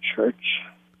for our church.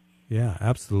 Yeah,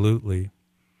 absolutely.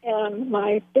 And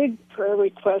my big prayer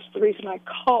request, the reason I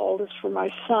called, is for my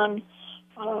son,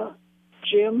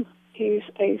 Jim. He's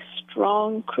a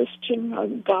strong Christian, a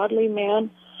godly man.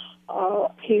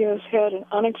 He has had an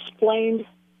unexplained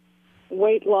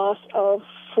weight loss of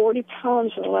 40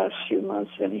 pounds in the last few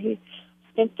months, and he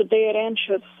spent the day at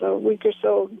Anschutz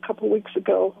a couple weeks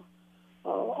ago,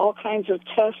 all kinds of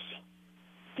tests.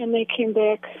 And they came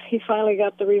back. He finally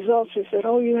got the results. He said,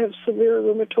 "Oh, you have severe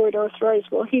rheumatoid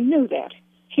arthritis." Well, he knew that.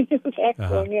 He knew that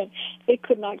going in. They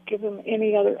could not give him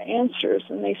any other answers,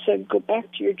 and they said, "Go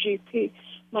back to your GP."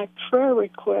 My prayer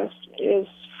request is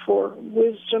for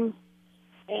wisdom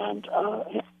and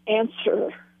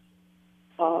answer.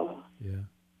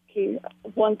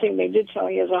 One thing they did tell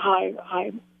me is a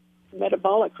high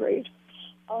metabolic rate.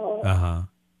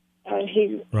 And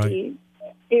he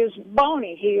is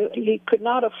bony. He could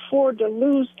not afford to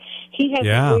lose. He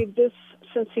hasn't weighed this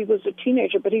since he was a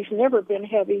teenager, but he's never been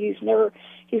heavy. He's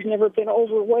never been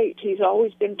overweight. He's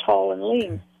always been tall and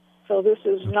lean. Okay. So this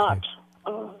is not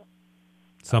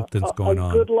something's going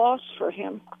on. A good loss for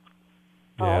him.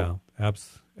 Yeah,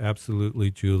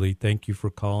 absolutely, Julie. Thank you for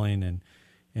calling,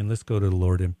 and let's go to the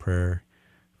Lord in prayer.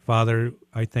 Father,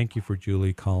 I thank you for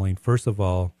Julie calling. First of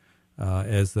all,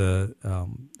 as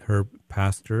her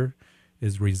pastor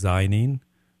is resigning,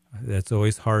 that's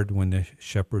always hard when the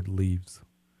shepherd leaves.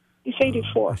 He's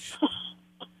 84.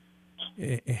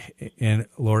 And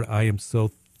Lord, I am so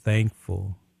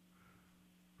thankful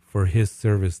for his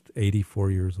service,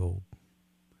 84 years old,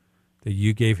 that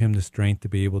you gave him the strength to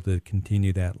be able to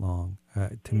continue that long.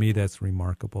 To me, that's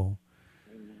remarkable.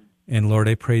 Amen. And Lord,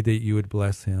 I pray that you would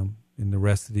bless him in the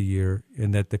rest of the year,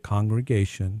 and that the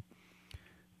congregation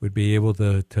would be able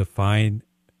to find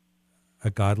a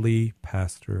godly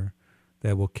pastor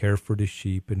that will care for the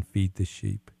sheep and feed the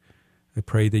sheep. I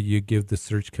pray that you give the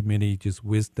search committee just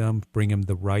wisdom, bring him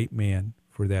the right man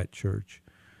for that church,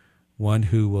 one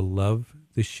who will love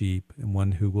the sheep and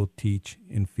one who will teach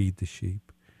and feed the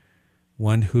sheep,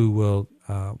 one who will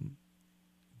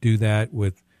do that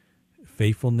with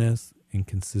faithfulness and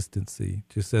consistency,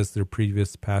 just as their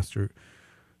previous pastor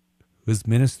was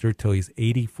ministered till he's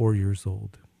 84 years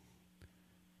old.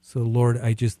 So, Lord,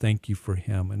 I just thank you for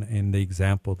him and the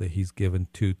example that he's given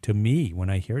to me. When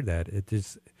I hear that,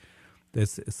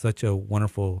 that's such a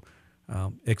wonderful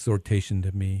exhortation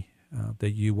to me,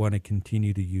 that you want to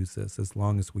continue to use us as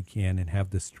long as we can and have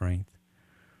the strength.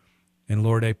 And,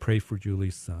 Lord, I pray for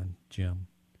Julie's son, Jim.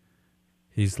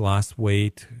 He's lost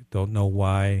weight, don't know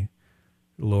why.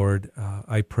 Lord,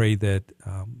 I pray that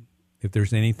if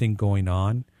there's anything going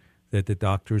on, that the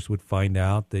doctors would find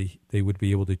out, they would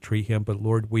be able to treat him. But,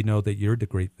 Lord, we know that you're the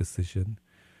great physician.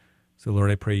 So,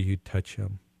 Lord, I pray you touch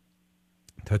him,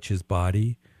 touch his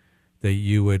body, that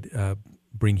you would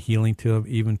bring healing to him,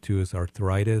 even to his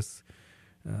arthritis,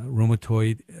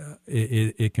 rheumatoid.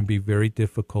 It can be very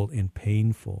difficult and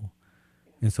painful.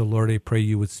 And so, Lord, I pray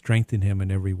you would strengthen him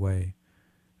in every way,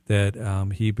 that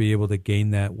he be able to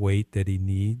gain that weight that he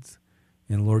needs.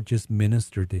 And, Lord, just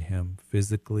minister to him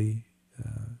physically,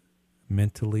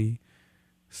 mentally,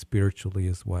 spiritually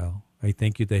as well. I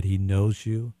thank you that he knows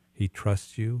you, he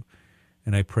trusts you,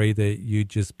 and I pray that you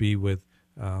just be with,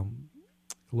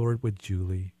 Lord, with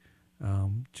Julie.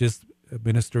 Just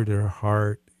minister to her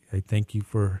heart. I thank you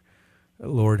for,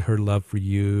 Lord, her love for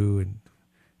you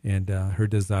and her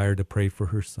desire to pray for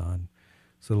her son.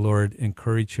 So, Lord,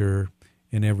 encourage her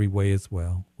in every way as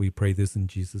well. We pray this in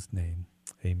Jesus' name.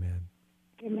 Amen.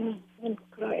 Amen. And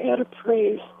could I add a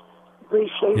praise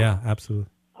briefly? Yeah,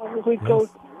 absolutely.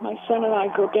 My son and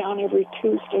I go down every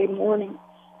Tuesday morning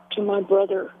to my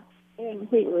brother in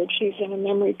Wheat Ridge. He's in a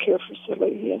memory care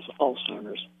facility. He has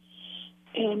Alzheimer's.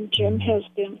 And Jim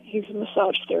he's a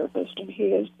massage therapist, and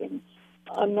he has been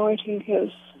anointing his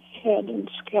head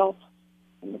and scalp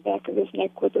and the back of his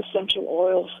neck with essential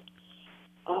oils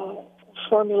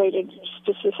formulated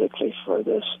specifically for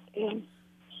this. And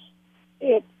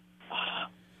it's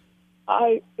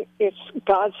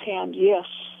God's hand, yes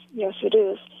it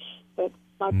is. But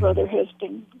my brother has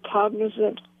been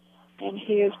cognizant, and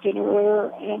he has been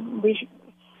aware. And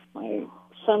my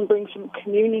son brings him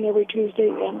communion every Tuesday,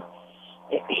 and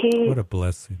he what a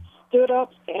blessing. Stood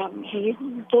up and he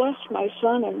blessed my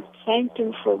son and thanked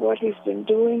him for what he's been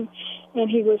doing, and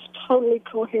he was totally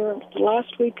coherent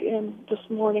last week and this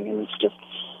morning, and it's just,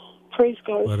 praise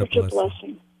God, it's such a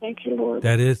blessing. Thank you, Lord.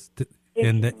 That is,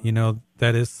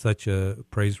 that is such a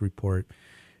praise report.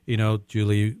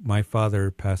 Julie, my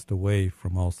father passed away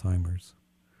from Alzheimer's,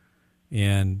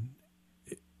 and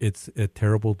it's a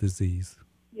terrible disease.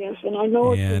 Yes, and I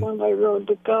know it's the one I wrote,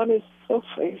 but God is so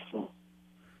faithful.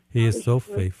 He is so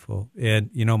faithful. And,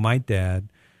 my dad,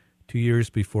 2 years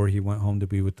before he went home to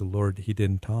be with the Lord, he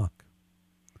didn't talk.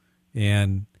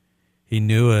 And he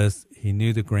knew us. He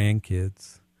knew the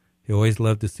grandkids. He always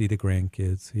loved to see the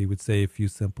grandkids. He would say a few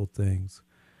simple things.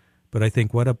 But I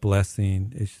think what a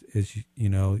blessing is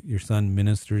your son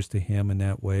ministers to him in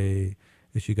that way,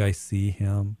 as you guys see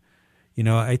him. You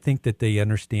know, I think that they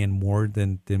understand more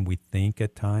than we think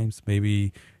at times.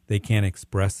 Maybe they can't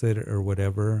express it or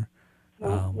whatever.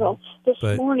 Well, this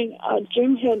morning,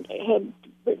 Jim had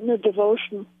written a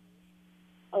devotional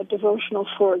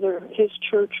for his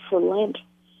church for Lent,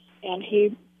 and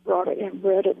he brought it and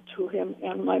read it to him.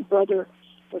 And my brother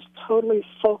was totally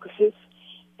focused.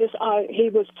 He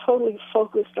was totally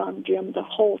focused on Jim the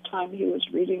whole time he was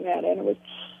reading that, and it was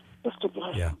just a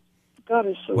blessing. Yeah. God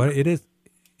is so well, good. it is.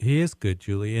 He is good,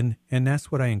 Julie, and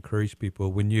that's what I encourage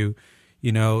people when you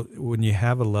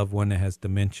have a loved one that has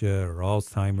dementia or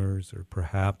Alzheimer's or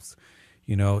perhaps,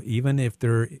 even if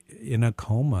they're in a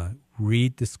coma,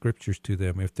 read the scriptures to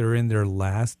them. If they're in their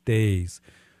last days,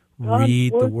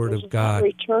 read the Word of God.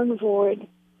 Return void.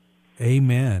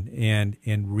 Amen.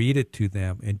 And read it to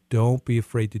them, and don't be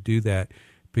afraid to do that,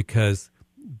 because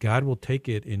God will take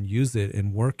it and use it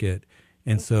and work it.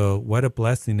 And so what a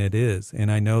blessing it is.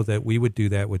 And I know that we would do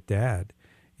that with Dad.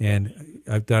 And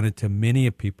I've done it to many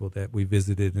of people that we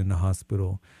visited in the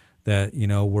hospital that,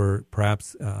 were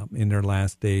perhaps in their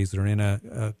last days or in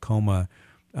a coma.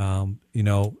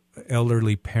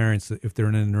 Elderly parents, if they're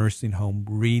in a nursing home,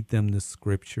 read them the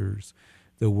scriptures,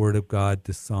 the Word of God,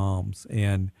 the Psalms.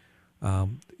 And,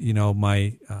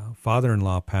 my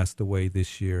father-in-law passed away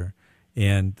this year.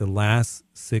 And the last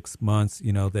 6 months,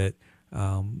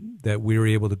 that we were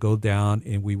able to go down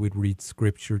and we would read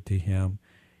scripture to him.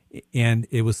 And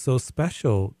it was so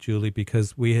special, Julie,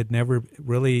 because we had never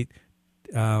really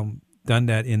done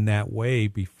that in that way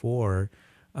before.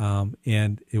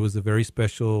 And it was a very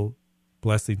special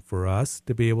blessing for us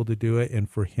to be able to do it and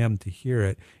for him to hear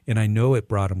it. And I know it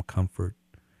brought him comfort.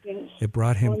 Yes. It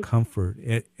brought him comfort.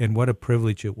 And what a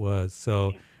privilege it was.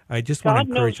 So I just want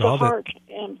to encourage all the heart,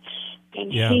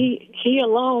 and yeah. he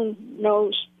alone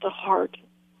knows the heart.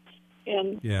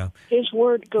 And his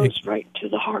word goes right to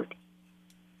the heart.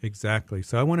 Exactly.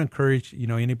 So I want to encourage,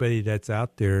 anybody that's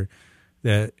out there,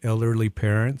 that elderly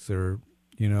parents or,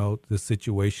 the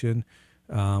situation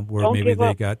where Don't maybe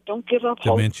they got Don't give up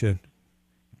dementia. Hope.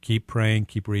 Keep praying,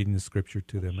 keep reading the scripture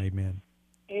to them. Amen.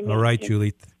 Amen. All right,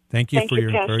 Julie. Thank you for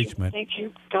your Pastor. encouragement. Thank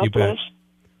you. God bless.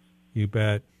 You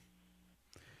bet.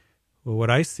 Well, what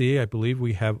I see, I believe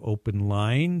we have open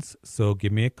lines, so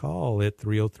give me a call at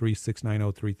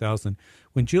 303-690-3000.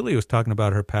 When Julie was talking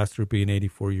about her pastor being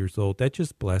 84 years old, that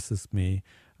just blesses me.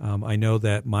 I know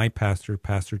that my pastor,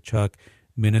 Pastor Chuck,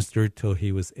 ministered till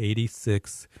he was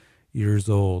 86 years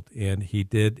old, and he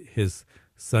did his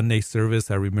Sunday service.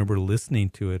 I remember listening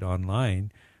to it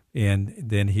online, and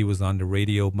then he was on the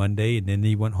radio Monday, and then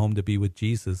he went home to be with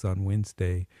Jesus on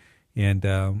Wednesday. And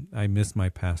I miss my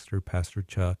pastor, Pastor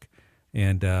Chuck.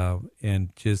 And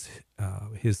just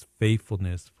his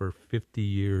faithfulness for 50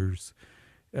 years,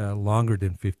 longer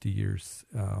than 50 years,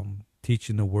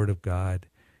 teaching the Word of God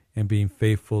and being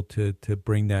faithful to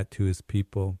bring that to his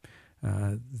people.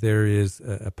 There is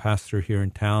a pastor here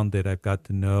in town that I've got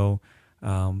to know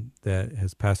that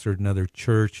has pastored another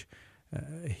church.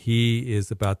 He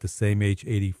is about the same age,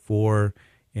 84,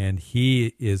 and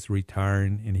he is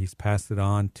retiring, and he's passed it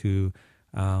on to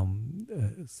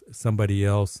somebody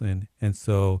else, and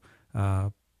so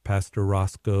Pastor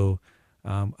Roscoe,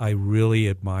 I really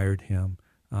admired him.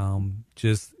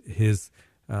 Just his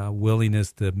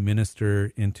willingness to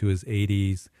minister into his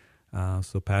 80s.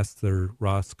 So Pastor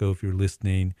Roscoe, if you're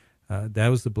listening, that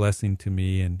was a blessing to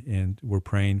me, and we're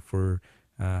praying for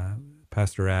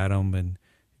Pastor Adam and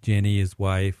Jenny, his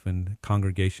wife, and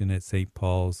congregation at St.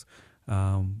 Paul's.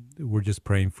 We're just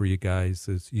praying for you guys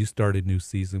as you start a new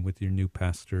season with your new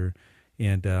pastor.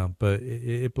 And but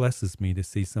it blesses me to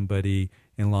see somebody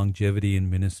in longevity in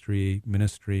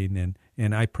ministering,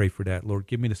 and I pray for that. Lord,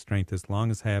 give me the strength as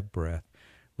long as I have breath.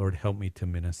 Lord, help me to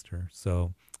minister.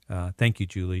 So thank you,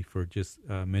 Julie, for just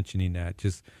mentioning that.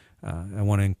 Just I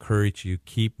want to encourage you,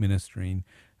 keep ministering,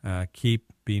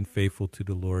 keep being faithful to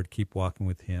the Lord, keep walking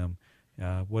with him.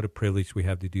 What a privilege we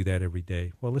have to do that every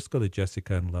day. Well, let's go to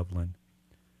Jessica in Loveland.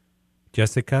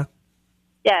 Jessica?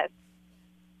 Yes.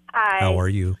 Hi. How are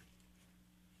you?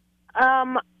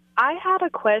 I had a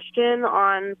question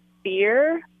on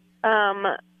fear.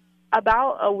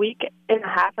 About a week and a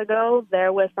half ago,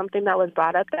 there was something that was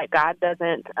brought up that God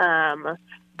doesn't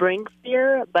bring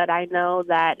fear, but I know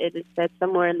that it is said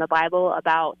somewhere in the Bible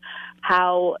about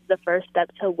how the first step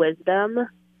to wisdom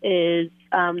is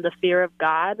the fear of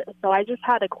God. So I just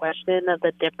had a question of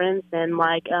the difference and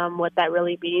what that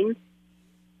really means.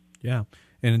 Yeah,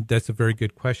 and that's a very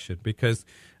good question, because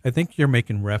I think you're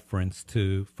making reference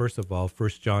to, first of all, 1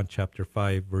 John chapter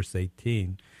 5, verse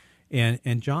 18.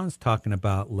 And John's talking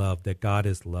about love, that God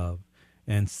is love.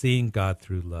 and seeing God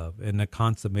through love and the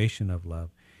consummation of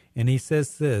love. And he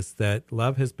says this, that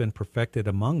love has been perfected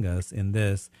among us in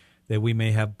this, that we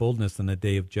may have boldness on the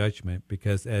day of judgment,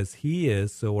 because as he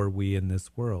is, so are we in this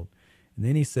world. And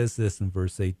then he says this in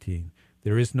verse 18,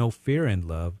 there is no fear in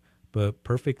love, but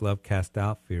perfect love casts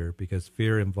out fear, because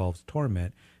fear involves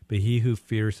torment. But he who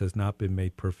fears has not been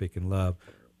made perfect in love.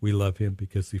 We love him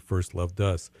because he first loved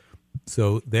us.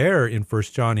 So there in 1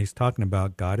 John, he's talking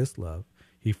about God is love.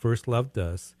 He first loved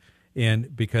us.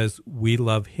 And because we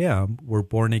love him, we're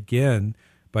born again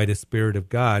by the Spirit of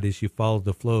God, as you follow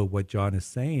the flow of what John is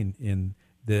saying in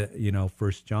the,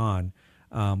 1 John,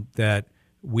 that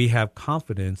we have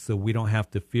confidence, so we don't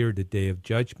have to fear the day of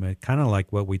judgment, kind of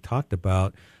like what we talked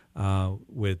about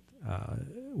with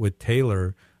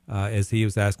Taylor as he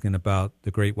was asking about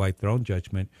the great white throne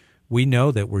judgment. We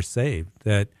know that we're saved,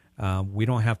 that we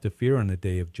don't have to fear on the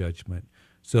day of judgment.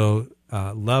 So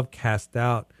love casts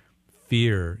out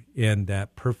fear, and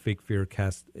that perfect fear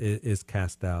is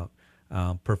cast out.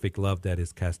 Perfect love that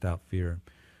is cast out fear.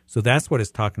 So that's what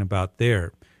it's talking about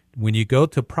there. When you go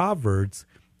to Proverbs,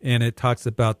 and it talks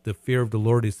about the fear of the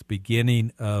Lord is the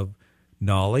beginning of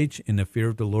knowledge, and the fear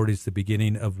of the Lord is the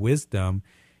beginning of wisdom,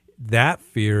 that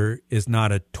fear is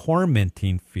not a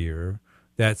tormenting fear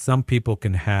that some people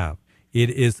can have.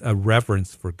 It is a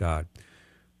reverence for God.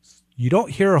 You don't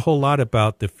hear a whole lot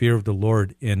about the fear of the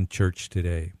Lord in church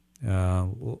today. A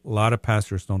lot of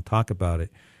pastors don't talk about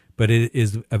it, but it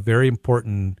is a very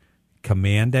important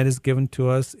command that is given to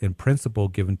us and principle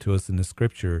given to us in the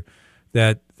Scripture,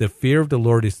 that the fear of the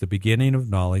Lord is the beginning of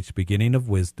knowledge, beginning of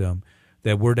wisdom,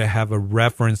 that we're to have a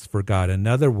reverence for God. In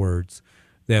other words,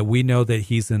 that we know that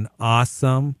he's an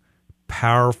awesome,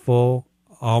 powerful,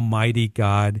 almighty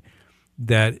God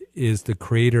that is the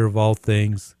creator of all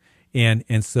things. And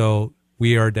so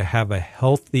we are to have a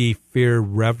healthy fear,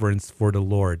 reverence for the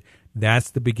Lord.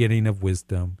 That's the beginning of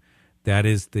wisdom. That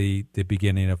is the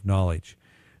beginning of knowledge.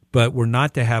 But we're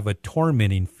not to have a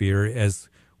tormenting fear as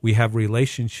we have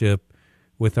relationship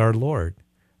with our Lord,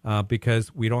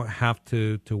 because we don't have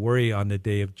to worry on the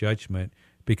day of judgment,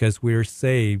 because we are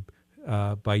saved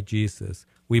by Jesus.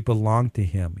 We belong to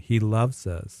him. He loves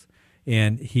us.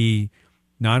 And he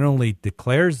not only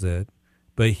declares it,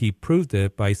 but he proved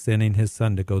it by sending his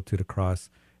son to go to the cross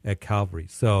at Calvary.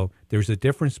 So there's a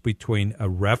difference between a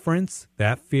reverence,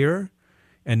 that fear,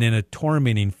 and then a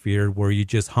tormenting fear where you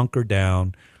just hunker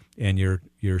down and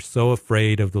you're so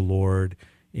afraid of the Lord.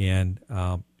 And,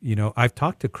 I've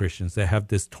talked to Christians that have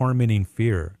this tormenting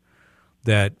fear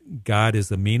that God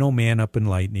is a mean old man up in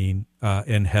lightning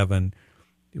in heaven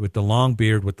with the long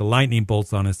beard, with the lightning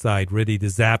bolts on his side, ready to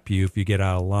zap you if you get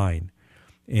out of line.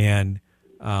 And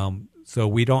so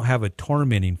we don't have a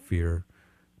tormenting fear,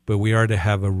 but we are to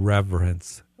have a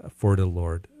reverence for the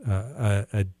Lord,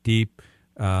 a deep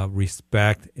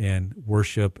respect and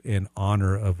worship and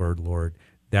honor of our Lord.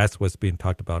 That's what's being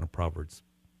talked about in Proverbs.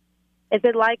 Is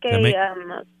it like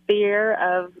a fear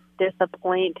of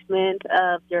disappointment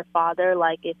of your father?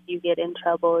 Like if you get in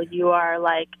trouble, you are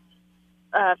like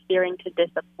fearing to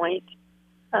disappoint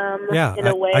in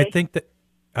a way? I think that,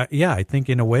 I think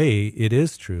in a way it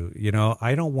is true.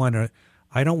 I don't want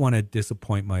to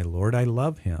disappoint my Lord. I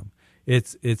love him.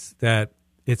 It's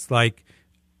like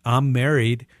I'm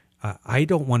married. I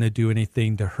don't want to do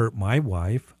anything to hurt my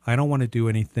wife. I don't want to do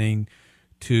anything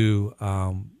to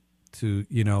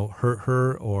hurt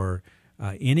her or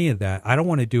any of that. I don't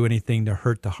want to do anything to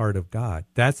hurt the heart of God.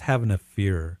 That's having a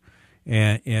fear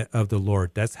and of the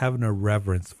Lord. That's having a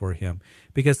reverence for him.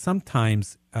 Because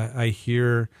sometimes I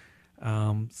hear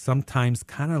sometimes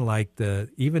kind of like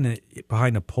even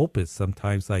behind the pulpit,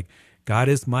 sometimes like, God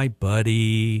is my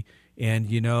buddy, and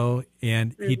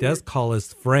he does call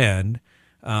us friend,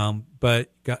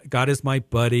 but God is my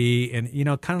buddy, and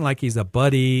kind of like he's a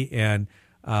buddy, and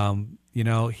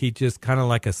he just kind of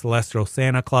like a celestial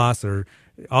Santa Claus, or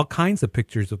all kinds of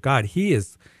pictures of God. He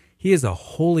is a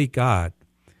holy God.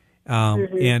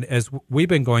 And as we've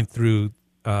been going through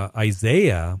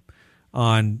Isaiah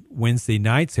on Wednesday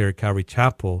nights here at Calvary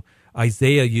Chapel,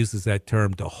 Isaiah uses that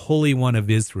term, the Holy One of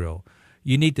Israel.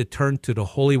 You need to turn to the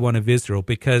Holy One of Israel,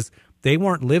 because they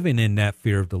weren't living in that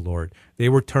fear of the Lord. They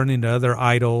were turning to other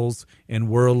idols and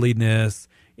worldliness,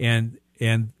 and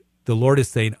the Lord is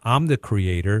saying, I'm the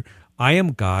creator. I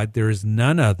am God. There is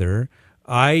none other.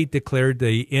 I declared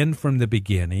the end from the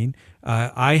beginning.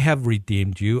 I have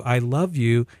redeemed you. I love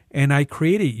you, and I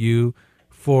created you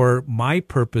for my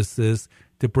purposes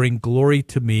to bring glory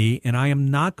to me, and I am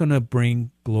not going to bring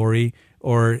glory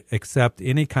or accept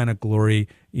any kind of glory,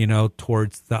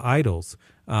 towards the idols.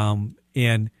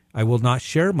 And I will not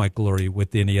share my glory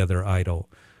with any other idol.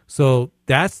 So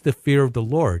that's the fear of the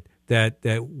Lord, that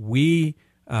we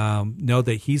know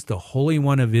that he's the Holy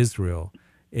One of Israel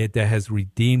that has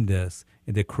redeemed us,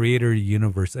 and the creator of the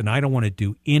universe, and I don't want to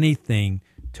do anything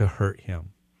to hurt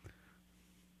him.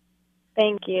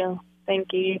 Thank you. Thank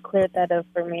you. You cleared that up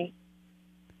for me.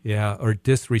 Yeah, or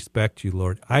disrespect you,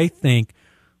 Lord. I think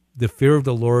the fear of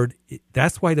the Lord,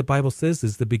 that's why the Bible says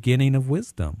is the beginning of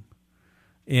wisdom.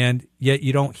 And yet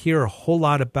you don't hear a whole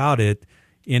lot about it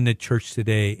in the church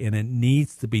today, and it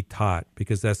needs to be taught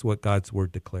because that's what God's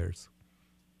word declares.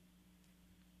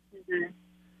 Mm-hmm.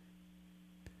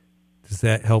 Does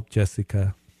that help,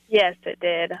 Jessica? Yes, it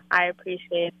did. I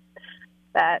appreciate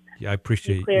that. Yeah, I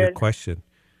appreciate your question.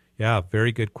 Yeah,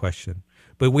 very good question.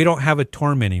 But we don't have a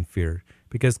tormenting fear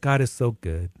because God is so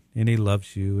good and he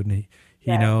loves you, and he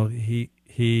you know,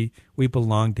 we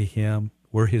belong to him.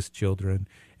 We're his children,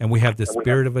 and we have the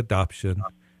spirit of adoption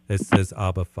that says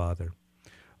Abba, Father.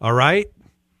 All right?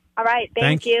 All right.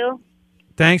 Thank you.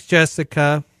 Thanks,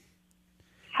 Jessica.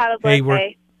 Have a blessed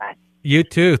day. Bye. You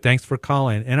too. Thanks for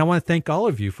calling. And I want to thank all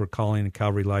of you for calling in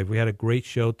Calvary Live. We had a great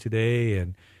show today,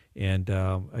 and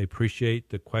I appreciate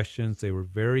the questions. They were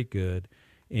very good.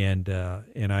 And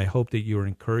I hope that you were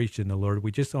encouraged in the Lord.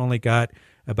 We just only got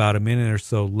about a minute or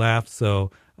so left. So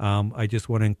I just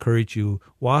want to encourage you,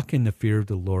 walk in the fear of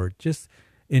the Lord. Just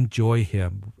enjoy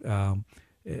him.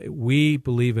 We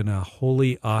believe in a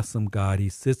holy, awesome God. He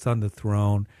sits on the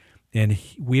throne, and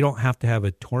we don't have to have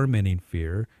a tormenting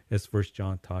fear, as 1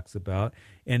 John talks about.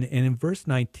 And in verse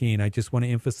 19, I just want to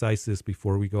emphasize this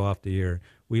before we go off the air.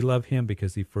 We love him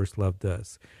because he first loved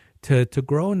us. To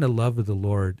grow in the love of the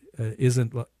Lord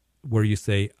isn't where you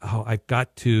say, oh, I've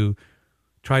got to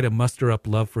try to muster up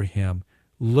love for him.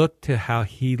 Look to how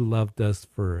he loved us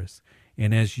first.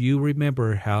 And as you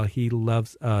remember how he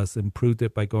loves us and proved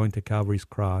it by going to Calvary's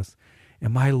cross,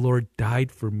 and my Lord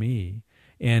died for me,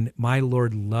 and my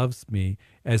Lord loves me,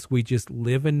 as we just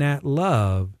live in that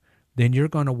love, then you're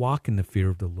going to walk in the fear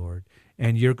of the Lord,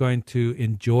 and you're going to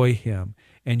enjoy him,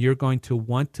 and you're going to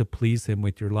want to please him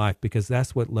with your life, because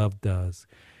that's what love does.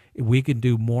 We can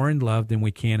do more in love than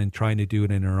we can in trying to do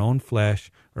it in our own flesh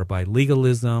or by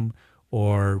legalism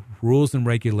or rules and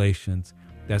regulations.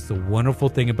 That's the wonderful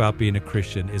thing about being a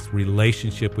Christian, is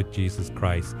relationship with Jesus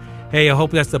Christ. Hey, I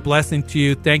hope that's a blessing to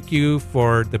you. Thank you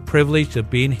for the privilege of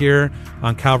being here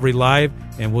on Calvary Live,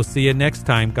 and we'll see you next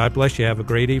time. God bless you. Have a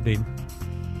great evening.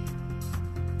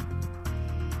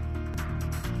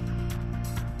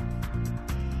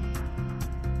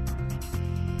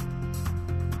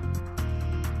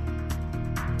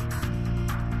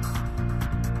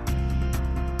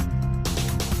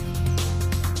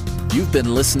 You've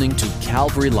been listening to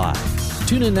Calvary Live.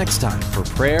 Tune in next time for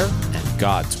prayer and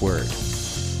God's Word.